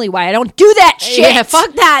now. Namely, why I don't do that shit. Yeah,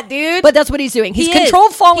 fuck that, dude. But that's what he's doing. He's He controlled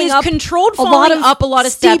is. falling He's up. controlled a lot falling of up a lot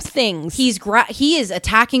of steep steps. things. He is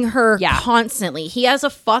attacking her Yeah. constantly. He has a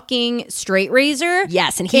fucking straight razor.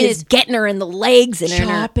 Yes, and he is getting her in the legs and in her.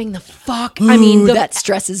 chopping the fuck. I mean, That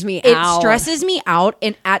stresses me it out. stresses me out.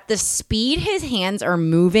 And at the speed his hands are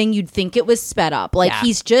moving, you'd think it was sped up. Like Yeah.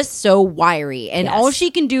 he's just so wiry, and Yes. all she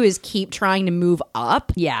can do is keep trying to move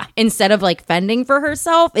up. Yeah. instead of like fending for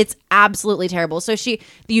herself. It's absolutely terrible. So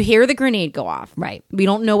you hear the grenade go off. Right. We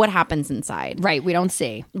don't know what happens inside. Right, we don't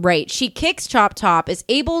see. Right. She kicks Chop Top,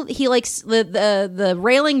 he likes the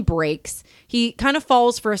railing breaks. He kind of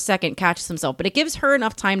falls for a second, catches himself, but it gives her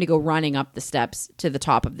enough time to go running up the steps to the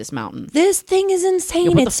top of this mountain. This thing is insane.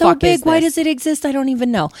 what the It's so fuck is big. Why this? does it exist? I don't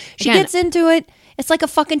even know. She Again- gets into it. It's like a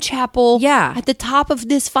fucking chapel. Yeah. At the top of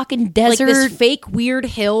this fucking Like desert. this fake weird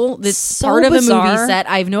hill, this So part of a movie bizarre. set.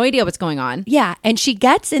 I have no idea what's going on. Yeah, and she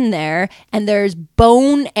gets in there, and there's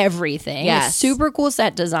bone everything. Yes. Super cool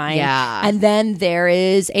set design. Yeah. And then there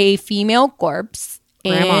is a female corpse.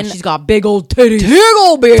 Grandma, in she's got big old titties. big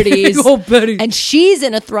old bitties. Big old bitties. And she's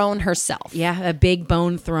in a throne herself. Yeah, a big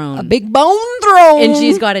bone throne. A big bone throne. And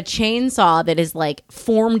she's got a chainsaw that is like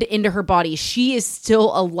formed into her body. She is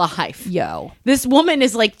still alive. Yo. This woman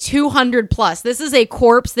is like 200 plus. This is a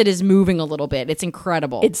corpse that is moving a little bit. It's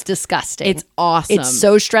incredible. It's disgusting. It's awesome. It's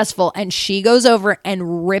so stressful. And she goes over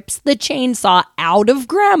and rips the chainsaw out of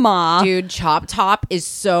Grandma. Dude, Chop Top is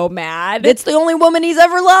so mad. It's the only woman he's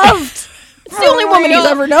ever loved. It's the only woman he's real?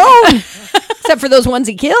 ever known. Except for those ones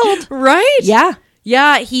he killed. right? Yeah.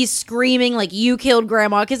 Yeah, he's screaming like, you killed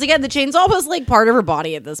Grandma. Because again, the chainsaw was like part of her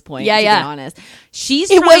body at this point, Yeah, to yeah. be honest.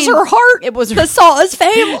 She's It was trying- her heart. It was her that saw his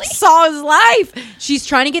family. saw his life. She's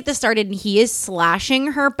trying to get this started, and he is slashing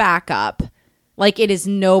her back up. Like, it is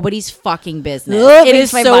nobody's fucking business. Ugh, it makes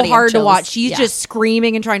is my so body have hard to chills. watch. She's Yeah. just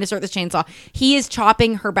screaming and trying to start this chainsaw. He is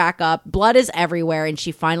chopping her back up. Blood is everywhere, and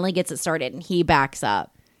she finally gets it started, and he backs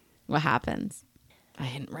up. What happens? I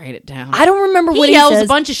didn't write it down. I don't remember what he yells says. a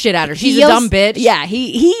bunch of shit at her. He She's yells- a dumb bitch. Yeah,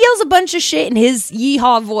 he yells a bunch of shit in his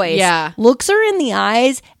yeehaw voice. Yeah. Looks her in the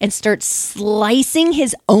eyes and starts slicing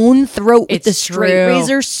his own throat with It's the straight true.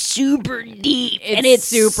 razor super deep. And it's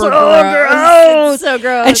super so gross. It's so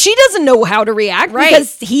gross. And she doesn't know how to react Right.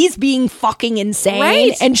 because he's being fucking insane.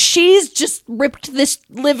 Right. And she's just ripped this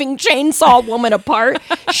living chainsaw woman apart.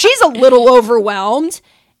 She's a little overwhelmed.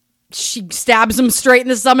 She stabs him straight in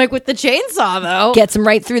the stomach with the chainsaw, though. Gets him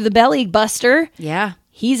right through the belly buster. Yeah.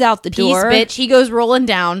 He's out the Peace, door. bitch. He goes rolling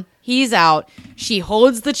down. He's out. She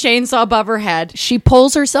holds the chainsaw above her head, She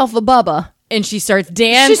pulls herself a bubba. and she starts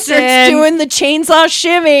dancing. She starts doing the chainsaw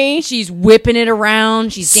shimmy. She's whipping it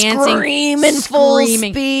around. She's dancing. Screaming full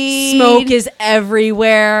speed. Smoke is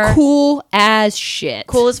everywhere. Cool as shit.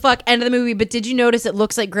 Cool as fuck. End of the movie. But did you notice it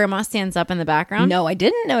looks like Grandma stands up in the background? No, I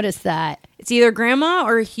didn't notice that. It's either Grandma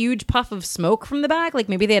or a huge puff of smoke from the back. Like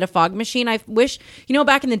maybe they had a fog machine. I wish,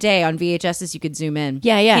 back in the day on VHSs, you could zoom in.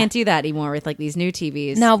 Yeah, yeah. Can't do that anymore with like these new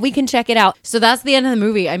TVs. Now we can check it out. So that's the end of the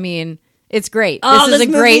movie. I mean, it's great. Oh, this is this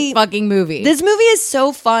a great movie- fucking movie. This movie is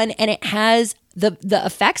so fun, and it has the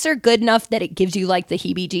effects are good enough that it gives you like the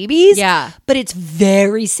heebie-jeebies. Yeah. But it's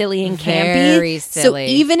very silly and campy. Very silly.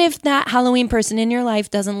 So even if that Halloween person in your life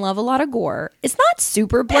doesn't love a lot of gore, it's not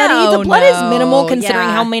super bloody. No, the blood is minimal no, considering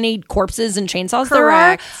yeah. how many corpses and chainsaws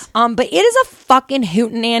Correct. there are. But it is a fucking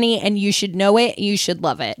hootenanny, and you should know it. You should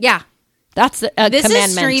love it. yeah. That's a This commandment.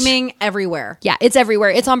 is streaming everywhere. Yeah, it's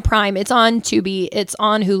everywhere. It's on Prime. It's on Tubi. It's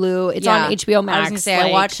on Hulu. It's on HBO Max. I was gonna say,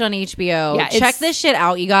 I watched it on HBO. Yeah, Check it's this shit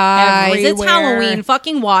out, you guys. It's everywhere. Halloween.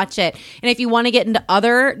 Fucking watch it. And if you want to get into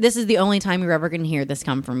this is the only time you're ever going to hear this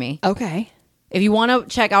come from me. Okay. If you want to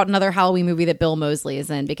check out another Halloween movie that Bill Moseley is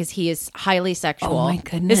in, because he is highly sexual. Oh my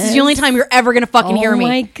goodness. This is the only time you're ever going to fucking hear me. Oh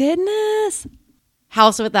my goodness.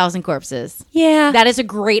 House of a Thousand Corpses. Yeah. That is a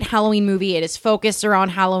great Halloween movie. It is focused around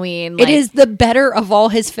Halloween. It is the better of all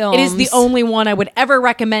his films. It is the only one I would ever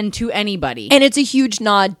recommend to anybody. And it's a huge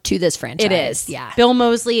nod to this franchise. it is. Yeah. Bill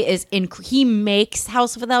Moseley is he makes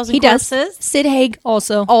House of a Thousand He does. Corpses. Sid Haig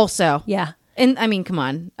also. Also. Yeah. And I mean, come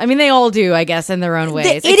on. I mean, they all do, I guess, in their own ways.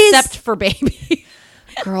 it is- except for Baby.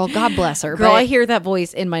 Girl, God bless her. Girl, but I hear that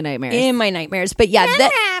voice in my nightmares. in my nightmares. But yeah,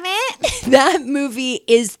 that movie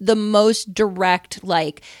is the most direct,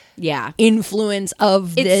 like, yeah. influence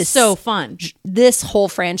of It's this. so fun. This whole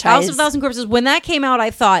franchise. House of a Thousand Corpses. When that came out,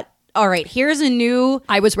 I thought, all right, here's a new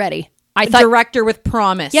I was ready. I thought, director with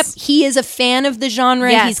promise. yep, he is a fan of the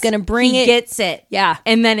genre. Yes, He's going to bring he it. gets it. Yeah.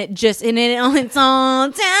 And then it's all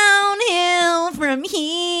downhill from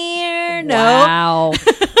here. No. Wow.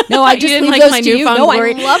 No, I You just didn't leave like those my to you. newfound No,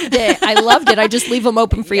 glory. I loved it. I loved it. I just leave them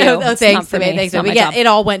open for you. Oh, It's thanks, not for me. thanks. It's not But my yeah, job. it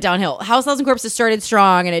all went downhill. House Thousand Corpses started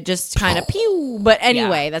strong, and it just kind of pew. But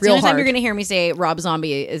anyway, that's the real only time hard. you're going to hear me say Rob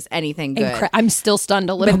Zombie is anything good. I'm still stunned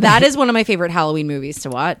a little But bit. that is one of my favorite Halloween movies to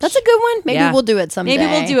watch. That's a good one. Maybe Yeah. we'll do it someday.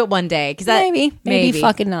 Maybe we'll do it one day because Maybe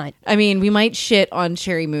fucking not. I mean, we might shit on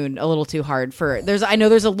Cherry Moon a little too hard for. I know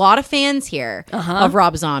there's a lot of fans here of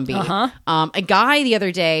Rob Zombie. A guy the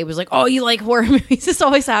other day was like, "Oh, you like horror movies? This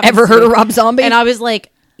always happens." Ever to heard me." of Rob Zombie? And I was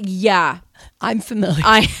like, "Yeah, I'm familiar.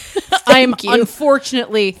 I'm you.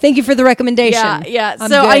 unfortunately." Thank you for the recommendation. Yeah. I'm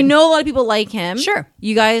So good. I know a lot of people like him. Sure.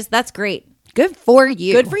 You guys, that's great. Good for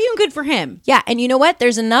you. Good for you and good for him. Yeah, and you know what?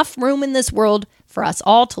 There's enough room in this world for us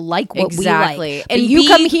all to like what Exactly. we like. And And you be-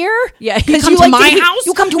 come here, Yeah, you 'cause come to like my hear- house?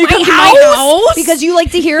 You come to You my come to my house house? because you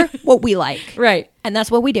like to hear what we like, Right. and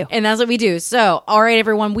that's what we do. And that's what we do. So, all right,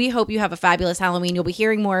 everyone, we hope you have a fabulous Halloween. You'll be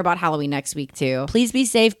hearing more about Halloween next week, too. Please be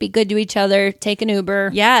safe, be good to each other, take an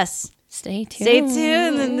Uber. Yes. Stay tuned. Stay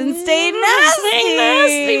tuned and then stay nasty. Stay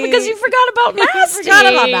nasty because you forgot about nasty. Forgot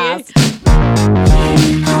about nasty.